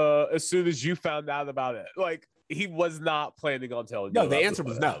 As soon as you found out about it. Like, he was not planning on telling you. No, the answer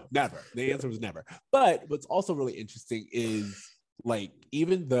was no, never. The answer was never. But what's also really interesting is, like,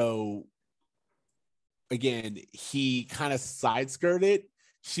 even though, again, he kind of side-skirted,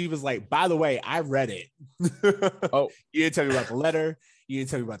 she was like, "By the way, I read it." Oh, you didn't tell me about the letter. You didn't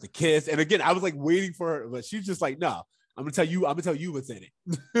tell me about the kiss. And again, I was like waiting for her, but she's just like, "No, I'm gonna tell you what's in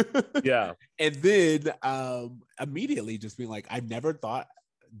it." Yeah. And then immediately just being like, "I never thought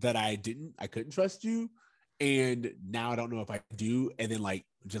that I couldn't trust you. And now I don't know if I do." And then like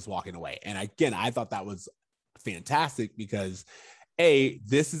just walking away. And again, I thought that was fantastic because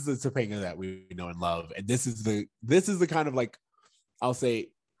this is the Topanga that we know and love. And this is the kind of, like, I'll say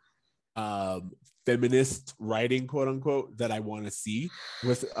feminist writing, quote unquote, that I want to see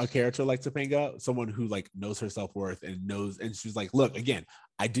with a character like Topanga, someone who like knows her self-worth and knows, and she's like, "Look, again,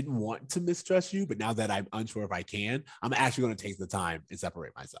 I didn't want to mistrust you, but now that I'm unsure if I can, I'm actually going to take the time and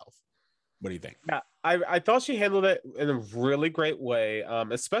separate myself." What do you think? Yeah, I thought she handled it in a really great way,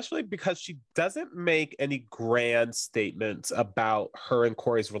 especially because she doesn't make any grand statements about her and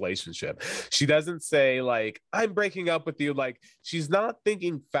Corey's relationship. She doesn't say, like, "I'm breaking up with you." Like, she's not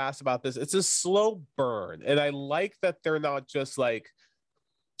thinking fast about this. It's a slow burn. And I like that they're not just, like,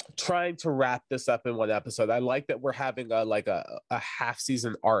 trying to wrap this up in one episode. I like that we're having a half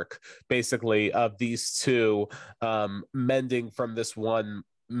season arc, basically, of these two mending from this one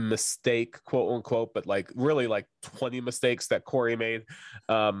mistake, quote unquote, but like really like 20 mistakes that Corey made.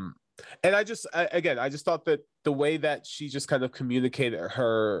 And I just thought that the way that she just kind of communicated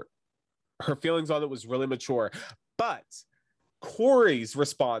her feelings on it was really mature. But Corey's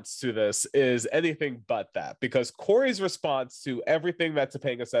response to this is anything but that, because Corey's response to everything that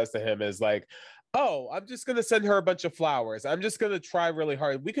Topanga says to him is like, "Oh, I'm just going to send her a bunch of flowers. I'm just going to try really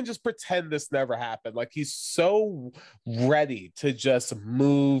hard. We can just pretend this never happened." Like, he's so ready to just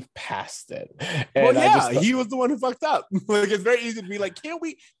move past it. And he was the one who fucked up. Like, it's very easy to be like, can't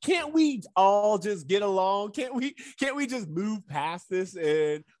we all just get along? Can't we just move past this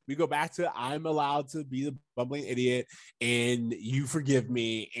and we go back to, I'm allowed to be the bumbling idiot and you forgive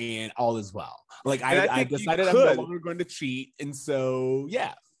me and all is well. Like, I decided I'm no longer going to cheat. And so,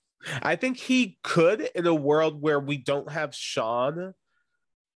 yeah. I think he could, in a world where we don't have Sean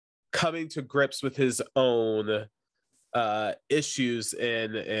coming to grips with his own issues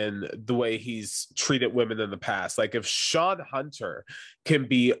in the way he's treated women in the past. Like, if Sean Hunter can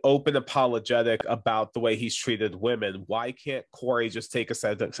be open apologetic about the way he's treated women, why can't Corey just take a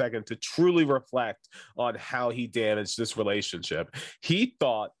second to truly reflect on how he damaged this relationship? He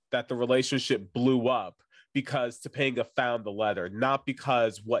thought that the relationship blew up because Topanga found the letter, not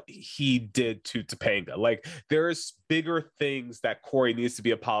because what he did to Topanga. Like, there's bigger things that Corey needs to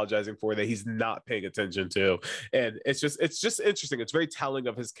be apologizing for that he's not paying attention to. And it's just interesting. It's very telling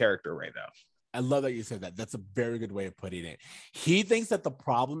of his character right now. I love that you said that. That's a very good way of putting it. He thinks that the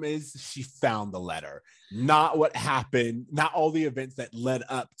problem is she found the letter, not what happened, not all the events that led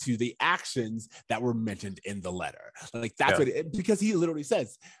up to the actions that were mentioned in the letter. Like, that's because he literally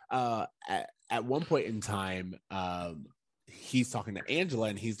says at one point in time, he's talking to Angela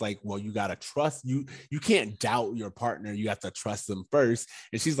and he's like, "Well, you got to trust, you can't doubt your partner. You have to trust them first."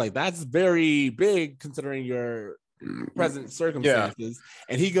 And she's like, "That's very big considering your present circumstances."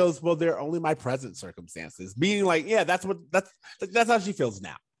 And he goes, "Well, they're only my present circumstances," meaning like, yeah, that's how she feels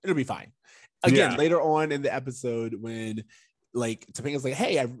now. It'll be fine. Again, later on in the episode, when like Topanga's like,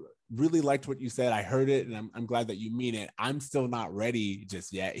 "Hey, I really liked what you said. I heard it, and I'm glad that you mean it. I'm still not ready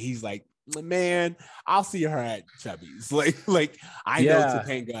just yet." He's like, "Man, I'll see her at Chubby's." Like I know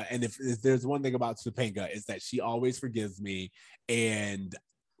Topanga, and if there's one thing about Topanga, is that she always forgives me, and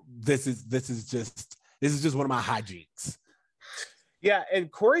this is just one of my hijinks. Yeah, and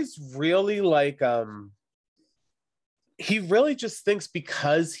Corey's really like he really just thinks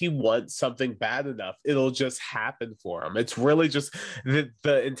because he wants something bad enough, it'll just happen for him. It's really just the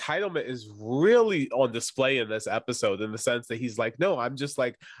entitlement is really on display in this episode, in the sense that he's like, no, I'm just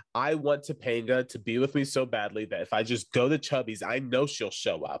like, I want Topanga to be with me so badly that if I just go to Chubby's, I know she'll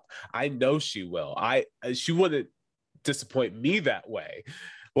show up. I know she will. She wouldn't disappoint me that way.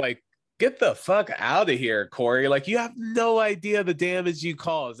 Like, get the fuck out of here, Corey. Like, you have no idea the damage you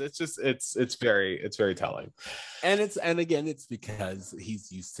cause. It's just it's very telling. And again, it's because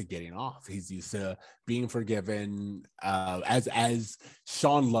he's used to getting off. He's used to being forgiven. As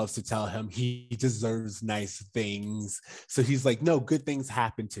Sean loves to tell him, he deserves nice things. So he's like, no, good things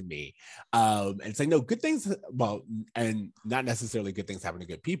happen to me. And it's like, no, good things, well, and not necessarily good things happen to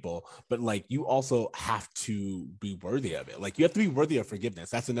good people, but like you also have to be worthy of it. Like you have to be worthy of forgiveness.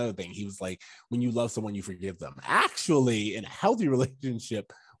 That's another thing. He was like, when you love someone, you forgive them. Actually, in a healthy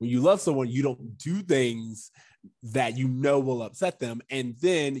relationship, when you love someone, you don't do things that you know will upset them, and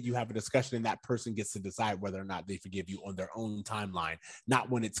then you have a discussion and that person gets to decide whether or not they forgive you on their own timeline, not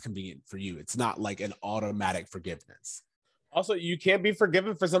when it's convenient for you. It's not like an automatic forgiveness. Also, you can't be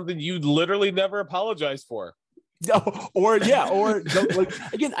forgiven for something you literally never apologized for. Or like,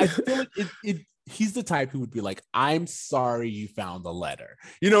 again, I feel like he's the type who would be like, I'm sorry you found the letter.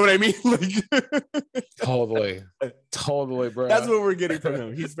 You know what I mean? Like, totally, bro. That's what we're getting from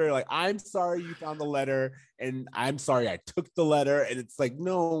him. He's very like, I'm sorry you found the letter, and I'm sorry I took the letter. And it's like,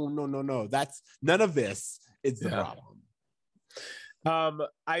 no. That's none of this is the problem.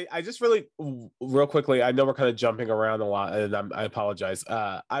 I just really real quickly, I know we're kind of jumping around a lot, and I apologize.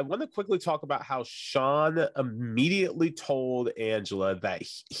 I want to quickly talk about how Sean immediately told Angela that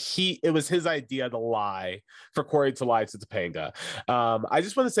it was his idea to lie, for Corey to lie to Topanga. I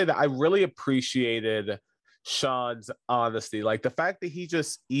just want to say that I really appreciated Sean's honesty. Like the fact that he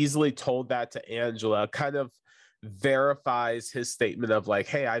just easily told that to Angela kind of verifies his statement of like,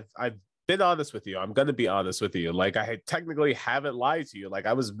 hey, I've been honest with you. I'm going to be honest with you. Like, I technically haven't lied to you. Like,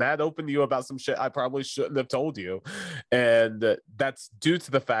 I was mad open to you about some shit I probably shouldn't have told you. And that's due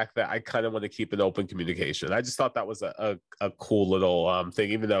to the fact that I kind of want to keep an open communication. I just thought that was a cool little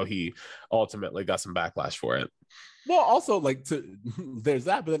thing, even though he ultimately got some backlash for it. Well, also, like, there's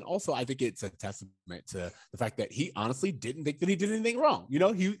that, but then also I think it's a testament to the fact that he honestly didn't think that he did anything wrong. You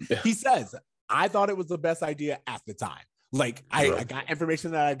know, he says, I thought it was the best idea at the time. Like I got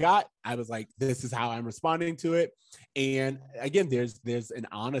information that I got. I was like, this is how I'm responding to it. And again, there's an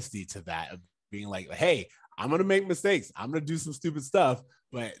honesty to that of being like, hey, I'm going to make mistakes. I'm going to do some stupid stuff.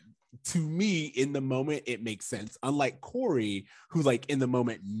 But to me, in the moment, it makes sense. Unlike Corey, who like in the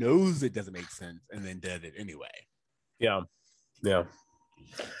moment knows it doesn't make sense and then did it anyway. Yeah.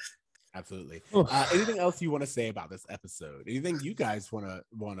 Absolutely. Anything else you want to say about this episode? Anything you guys want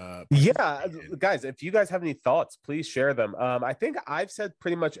to? Yeah, guys, if you guys have any thoughts, please share them. I think I've said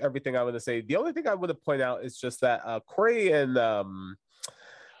pretty much everything I want to say. The only thing I want to point out is just that Corey and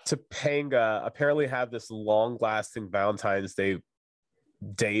Topanga apparently have this long-lasting Valentine's Day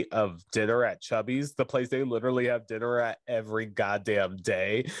date of dinner at Chubby's, the place they literally have dinner at every goddamn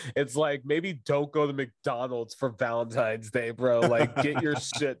day. It's like, maybe don't go to McDonald's for Valentine's Day, bro. Like, get your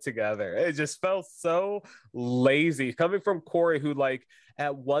shit together. It just felt so lazy coming from Corey, who like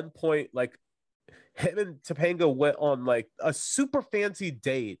at one point, like him and Topanga went on like a super fancy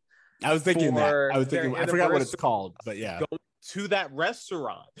date. I was thinking I forgot what it's called, but yeah, go to that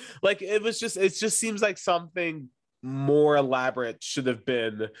restaurant. Like, it just seems like something more elaborate should have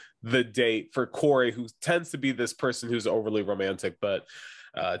been the date for Corey, who tends to be this person who's overly romantic, but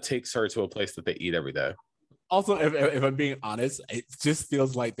takes her to a place that they eat every day. Also, if I'm being honest, it just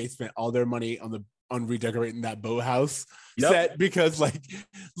feels like they spent all their money on redecorating that boathouse set, because like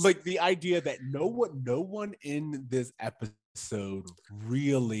the idea that no one in this episode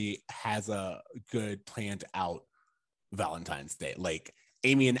really has a good planned out Valentine's Day. Like,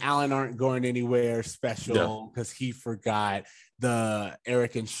 Amy and Alan aren't going anywhere special because he forgot.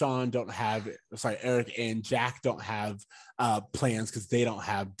 Eric and Jack don't have plans because they don't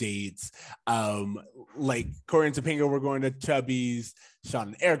have dates. Like Corey and Topanga were going to Chubby's. Sean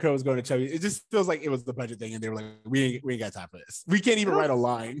and Erica was going to Chubby's. It just feels like it was the budget thing, and they were like, we ain't got time for this. We can't even write a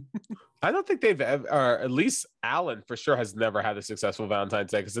line. I don't think they've ever, or at least Alan for sure has never had a successful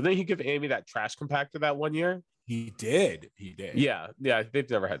Valentine's Day, because didn't he give Amy that trash compactor that one year? He did. Yeah. They've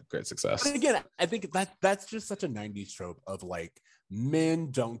never had great success. But again, I think that's just such a 90s trope of like,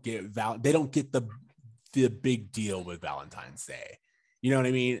 men don't get they don't get the big deal with Valentine's Day. You know what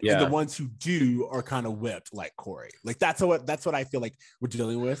I mean? Yeah. And the ones who do are kind of whipped, like Corey. Like that's what I feel like we're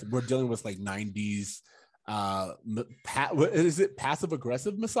dealing with. We're dealing with like 90s what is it, passive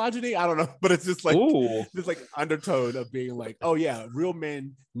aggressive misogyny? I don't know, but it's just like Ooh. this like undertone of being like, oh yeah, real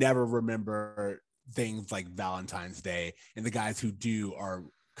men never remember things like Valentine's Day, and the guys who do are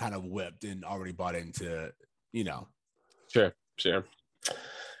kind of whipped and already bought into, you know. Sure.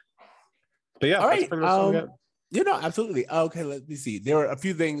 But yeah, All that's right. pretty much all we got. You know, absolutely. Okay, let me see. There are a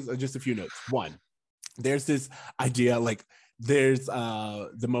few things, just a few notes. One, there's this idea like there's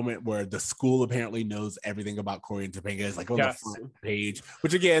the moment where the school apparently knows everything about Corey and Topanga is like on the front page,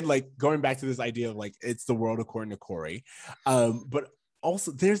 which again, like going back to this idea of like it's the world according to Corey. But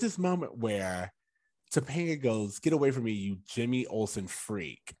also there's this moment where Topanga goes, "Get away from me, you Jimmy Olsen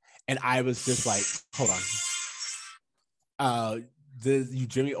freak." And I was just like, hold on. You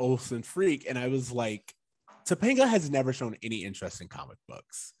Jimmy Olsen freak. And I was like, Topanga has never shown any interest in comic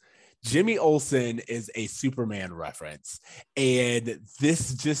books. Jimmy Olsen is a Superman reference, and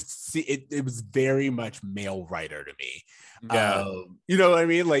this just it was very much male writer to me. Yeah. You know what I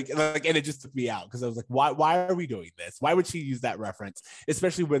mean? Like, and it just took me out because I was like, why are we doing this? Why would she use that reference,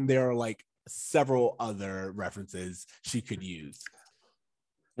 especially when there are like several other references she could use?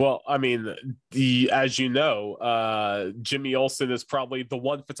 Well, I mean, as you know, Jimmy Olsen is probably the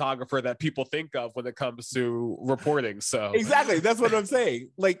one photographer that people think of when it comes to reporting. So exactly, that's what I'm saying.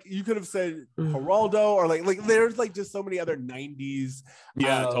 Like you could have said Geraldo, or like there's like just so many other 90s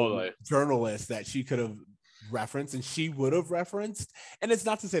totally journalists that she could have referenced and she would have referenced. And it's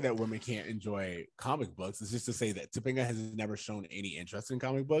not to say that women can't enjoy comic books. It's just to say that Topanga has never shown any interest in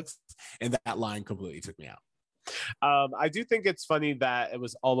comic books, and that line completely took me out. I do think it's funny that it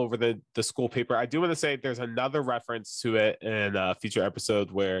was all over the school paper. I do want to say there's another reference to it in a future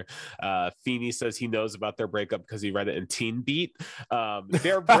episode where Feeney says he knows about their breakup because he read it in Teen Beat.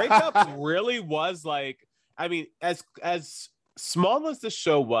 Their breakup really was like, I mean, as small as this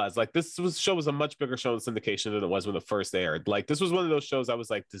show was, like show was a much bigger show in syndication than it was when it first aired. Like this was one of those shows I was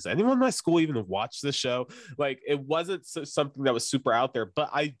like, does anyone in my school even watch this show? Like it wasn't something that was super out there, but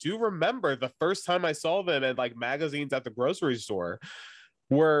I do remember the first time I saw them at like magazines at the grocery store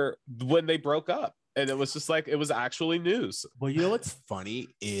were when they broke up, and it was just like it was actually news. Well, you know what's funny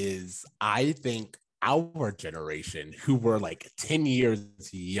is I think our generation, who were like 10 years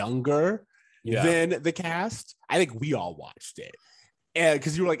younger than the cast, I think we all watched it. And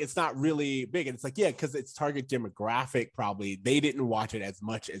because you were like, it's not really big. And it's like, yeah, because it's target demographic, probably they didn't watch it as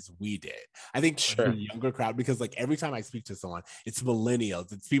much as we did. I think the younger crowd, because like every time I speak to someone, it's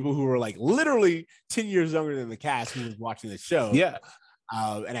millennials. It's people who are like literally 10 years younger than the cast who was watching the show. Yeah.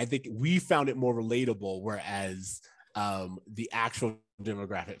 And I think we found it more relatable, whereas the actual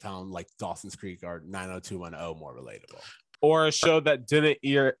demographic found like Dawson's Creek or 90210 more relatable. Or a show that didn't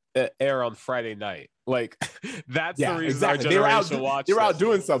air on Friday night. Like that's the reason exactly. our generation watched. They were out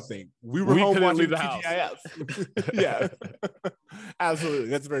doing something. We were home watching the house. Yeah, absolutely.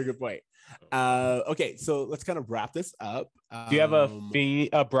 That's a very good point. Okay, so let's kind of wrap this up. Do you have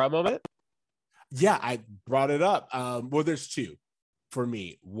a bra moment? Yeah, I brought it up. Well, there's two for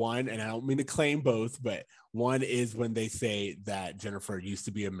me. One, and I don't mean to claim both, but one is when they say that Jennifer used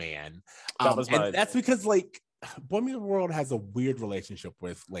to be a man. That was mine. And that's because like Boy Meets World has a weird relationship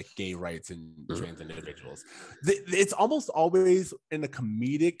with like gay rights and trans individuals. It's almost always in a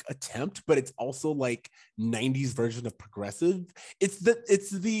comedic attempt, but it's also like 90s version of progressive. It's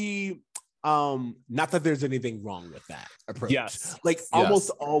the not that there's anything wrong with that approach. Yes. Like almost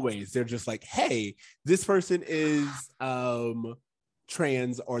always they're just like, hey, this person is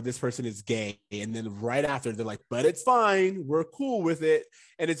trans or this person is gay, and then right after they're like, but it's fine, we're cool with it.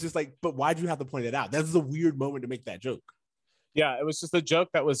 And it's just like, but why'd you have to point it out? That's a weird moment to make that joke. Yeah, it was just a joke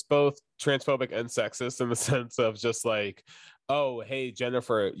that was both transphobic and sexist in the sense of just like, oh, hey,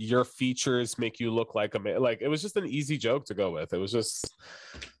 Jennifer, your features make you look like a man. Like it was just an easy joke to go with. It was just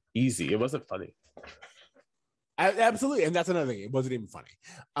easy. It wasn't funny. Absolutely. And that's another thing. It wasn't even funny.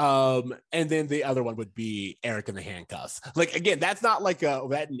 And then the other one would be Eric in the handcuffs. Like, again, that's not like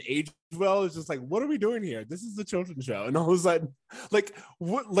that didn't age well. It's just like, what are we doing here? This is the children's show. And all of a sudden, like,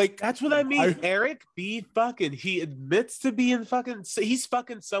 what, like, that's what I mean. Eric be fucking, he admits to being fucking, he's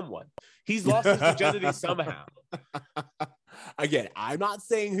fucking someone. He's lost his virginity somehow. Again, I'm not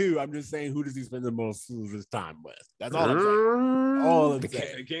saying who. I'm just saying who does he spend the most of his time with? That's all I'm saying. All I'm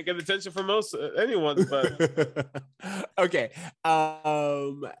saying. I can't get attention from most anyone, but okay.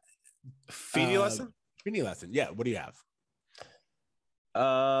 Feeny lesson. Feeny lesson. Yeah. What do you have?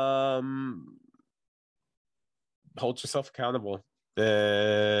 Hold yourself accountable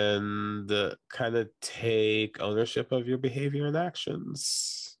and kind of take ownership of your behavior and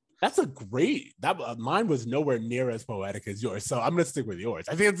actions. That's a great that mine was nowhere near as poetic as yours. So I'm gonna stick with yours.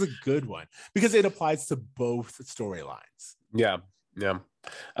 I think it's a good one because it applies to both storylines. Yeah. Yeah.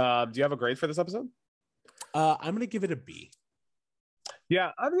 Do you have a grade for this episode? I'm gonna give it a B.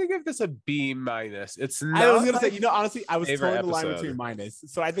 Yeah, I'm gonna give this a B minus. It's not. I was gonna say, honestly, I was towing the line episode. between minus.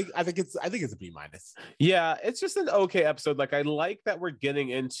 So I think it's a B minus. Yeah, it's just an okay episode. Like I like that we're getting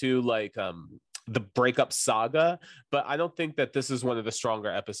into like the breakup saga, but I don't think that this is one of the stronger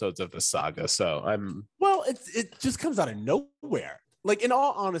episodes of the saga. So it just comes out of nowhere. Like, in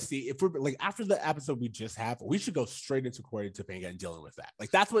all honesty, if we're like after the episode we just have, we should go straight into Corey Topanga and dealing with that.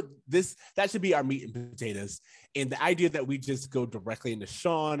 Like, that should be our meat and potatoes. And the idea that we just go directly into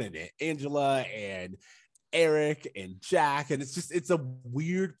Sean and Angela and Eric and Jack, and it's a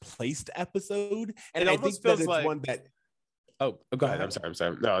weird placed episode. And I think that it's like one that. Oh, go ahead. I'm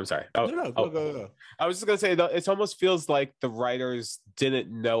sorry. No, I'm sorry. Oh, no, go. I was just gonna say it almost feels like the writers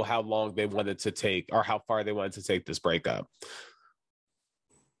didn't know how long they wanted to take or how far they wanted to take this breakup.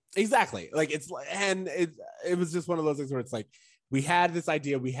 Exactly. Like it was just one of those things where it's like we had this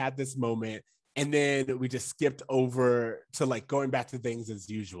idea, we had this moment, and then we just skipped over to like going back to things as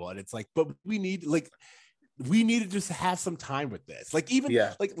usual. And it's like, but we need to just have some time with this. Like, even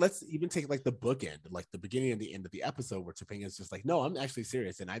like let's even take like the bookend, like the beginning and the end of the episode where Topanga is just like, no, I'm actually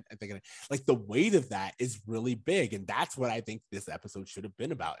serious. And I think like the weight of that is really big. And that's what I think this episode should have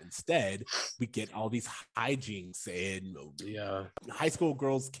been about. Instead, we get all these hijinks and high school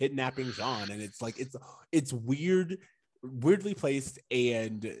girls kidnapping John. And it's like it's weirdly placed.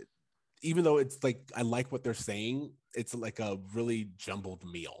 And even though it's like I like what they're saying, it's like a really jumbled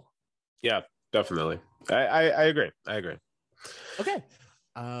meal. Yeah. Definitely. I agree. Okay.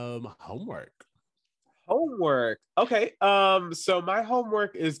 Homework. Okay. So my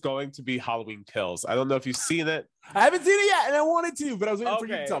homework is going to be Halloween Kills. I don't know if you've seen it. I haven't seen it yet, and I wanted to, but I was waiting for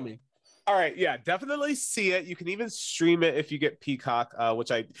you to tell me. All right, yeah, definitely see it. You can even stream it if you get Peacock, which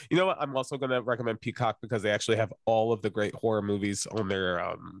I'm also going to recommend Peacock because they actually have all of the great horror movies on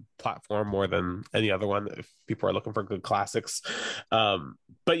their platform more than any other one if people are looking for good classics.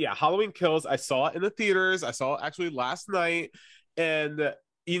 But yeah, Halloween Kills, I saw it in the theaters. I saw it actually last night. And,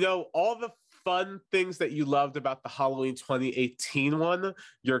 all the fun things that you loved about the Halloween 2018 one,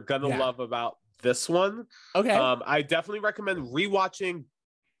 you're going to love about this one. Okay. I definitely recommend rewatching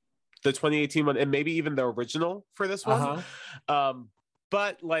the 2018 one and maybe even the original for this one.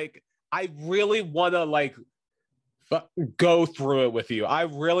 But like I really want to like go through it with you. I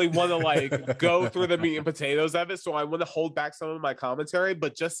really want to like go through the meat and potatoes of it, so I want to hold back some of my commentary,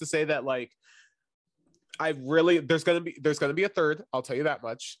 but just to say that like there's going to be a third, I'll tell you that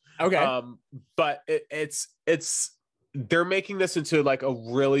much. Okay. But it's they're making this into like a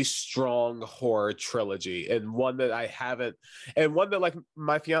really strong horror trilogy, and one that I haven't, and one that like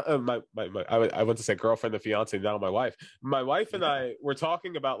my fiance, I went to say girlfriend and fiance, now my wife and I were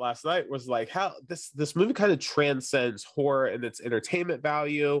talking about last night was like how this movie kind of transcends horror and its entertainment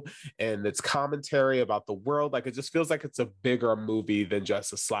value and its commentary about the world. Like it just feels like it's a bigger movie than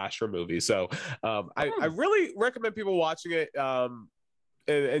just a slasher movie. So I really recommend people watching it.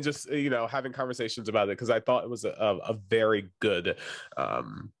 And just having conversations about it because I thought it was a very good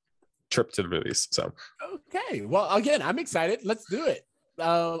trip to the movies. So okay, well, again, I'm excited. Let's do it.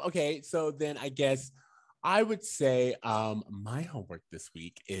 Okay, so then I guess I would say my homework this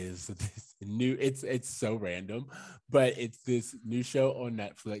week is this new. It's so random, but it's this new show on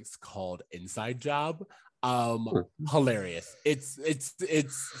Netflix called Inside Job. Hilarious. It's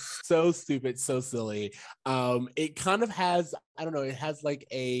so stupid, so silly. It kind of has, I don't know, it has like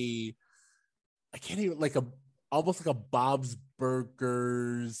almost like a Bob's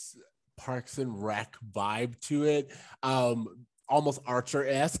Burgers Parks and Rec vibe to it. Almost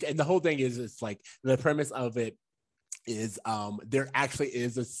Archer-esque. And the whole thing is, it's like the premise of it is there actually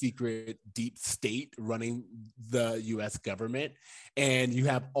is a secret deep state running the US government, and you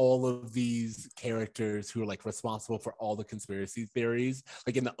have all of these characters who are like responsible for all the conspiracy theories.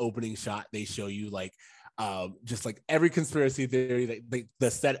 Like in the opening shot they show you like just like every conspiracy theory, like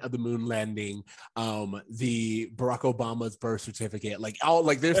the set of the moon landing, the Barack Obama's birth certificate, like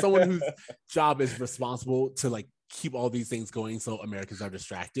there's someone whose job is responsible to like keep all these things going so Americans are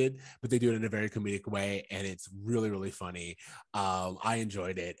distracted, but they do it in a very comedic way, and it's really, really funny. I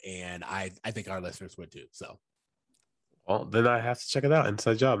enjoyed it, and I think our listeners would too. So, well, then I have to check it out.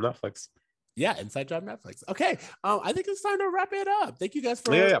 Inside Job, Netflix. Yeah, Inside Job, Netflix. Okay, I think it's time to wrap it up. Thank you guys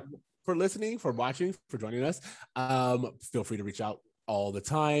for listening, for watching, for joining us. Feel free to reach out all the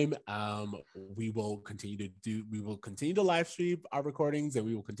time. We will continue to live stream our recordings, and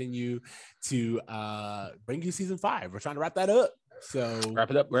we will continue to bring you season 5. We're trying to wrap that up. So wrap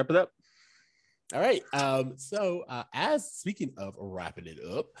it up. All right. So as speaking of wrapping it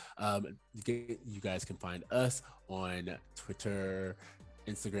up, you guys can find us on Twitter,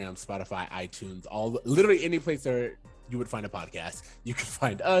 Instagram, Spotify, iTunes, literally any place where you would find a podcast. You can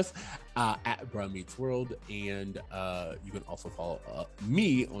find us at Bruh Meets World, and you can also follow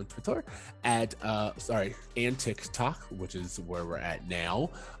me on Twitter and TikTok, which is where we're at now.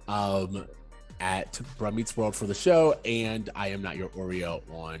 At Bruh Meets World for the show, and I Am Not Your Oreo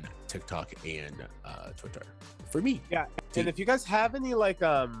on TikTok and Twitter for me. Yeah, and if you guys have any like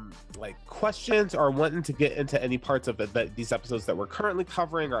questions or wanting to get into any parts of these episodes that we're currently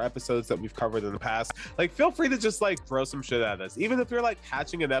covering or episodes that we've covered in the past, like feel free to just like throw some shit at us. Even if you're like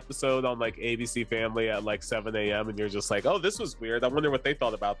catching an episode on like ABC Family at like 7 a.m. and you're just like, oh, this was weird, I wonder what they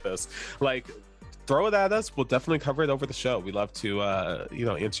thought about this. Like, throw it at us. We'll definitely cover it over the show. We love to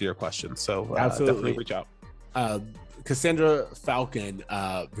answer your questions. So definitely reach out. Cassandra Falcon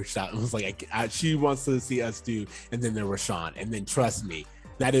reached out and was like, she wants to see us do, and then there was Sean, and then trust me,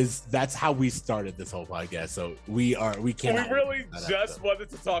 that's how we started this whole podcast. So we can't. We really just wanted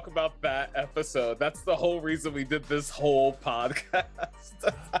to talk about that episode. That's the whole reason we did this whole podcast.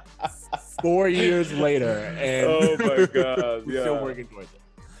 4 years later, and oh my god, we're still working towards it.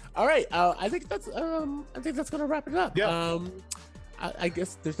 All right, I think that's gonna wrap it up. Yeah. I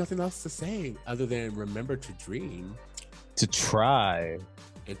guess there's nothing else to say other than remember to dream, to try,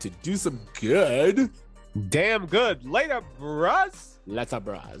 and to do some good. Damn good. Later, bros. Later,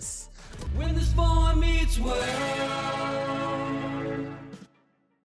 bros. When this boy meets world.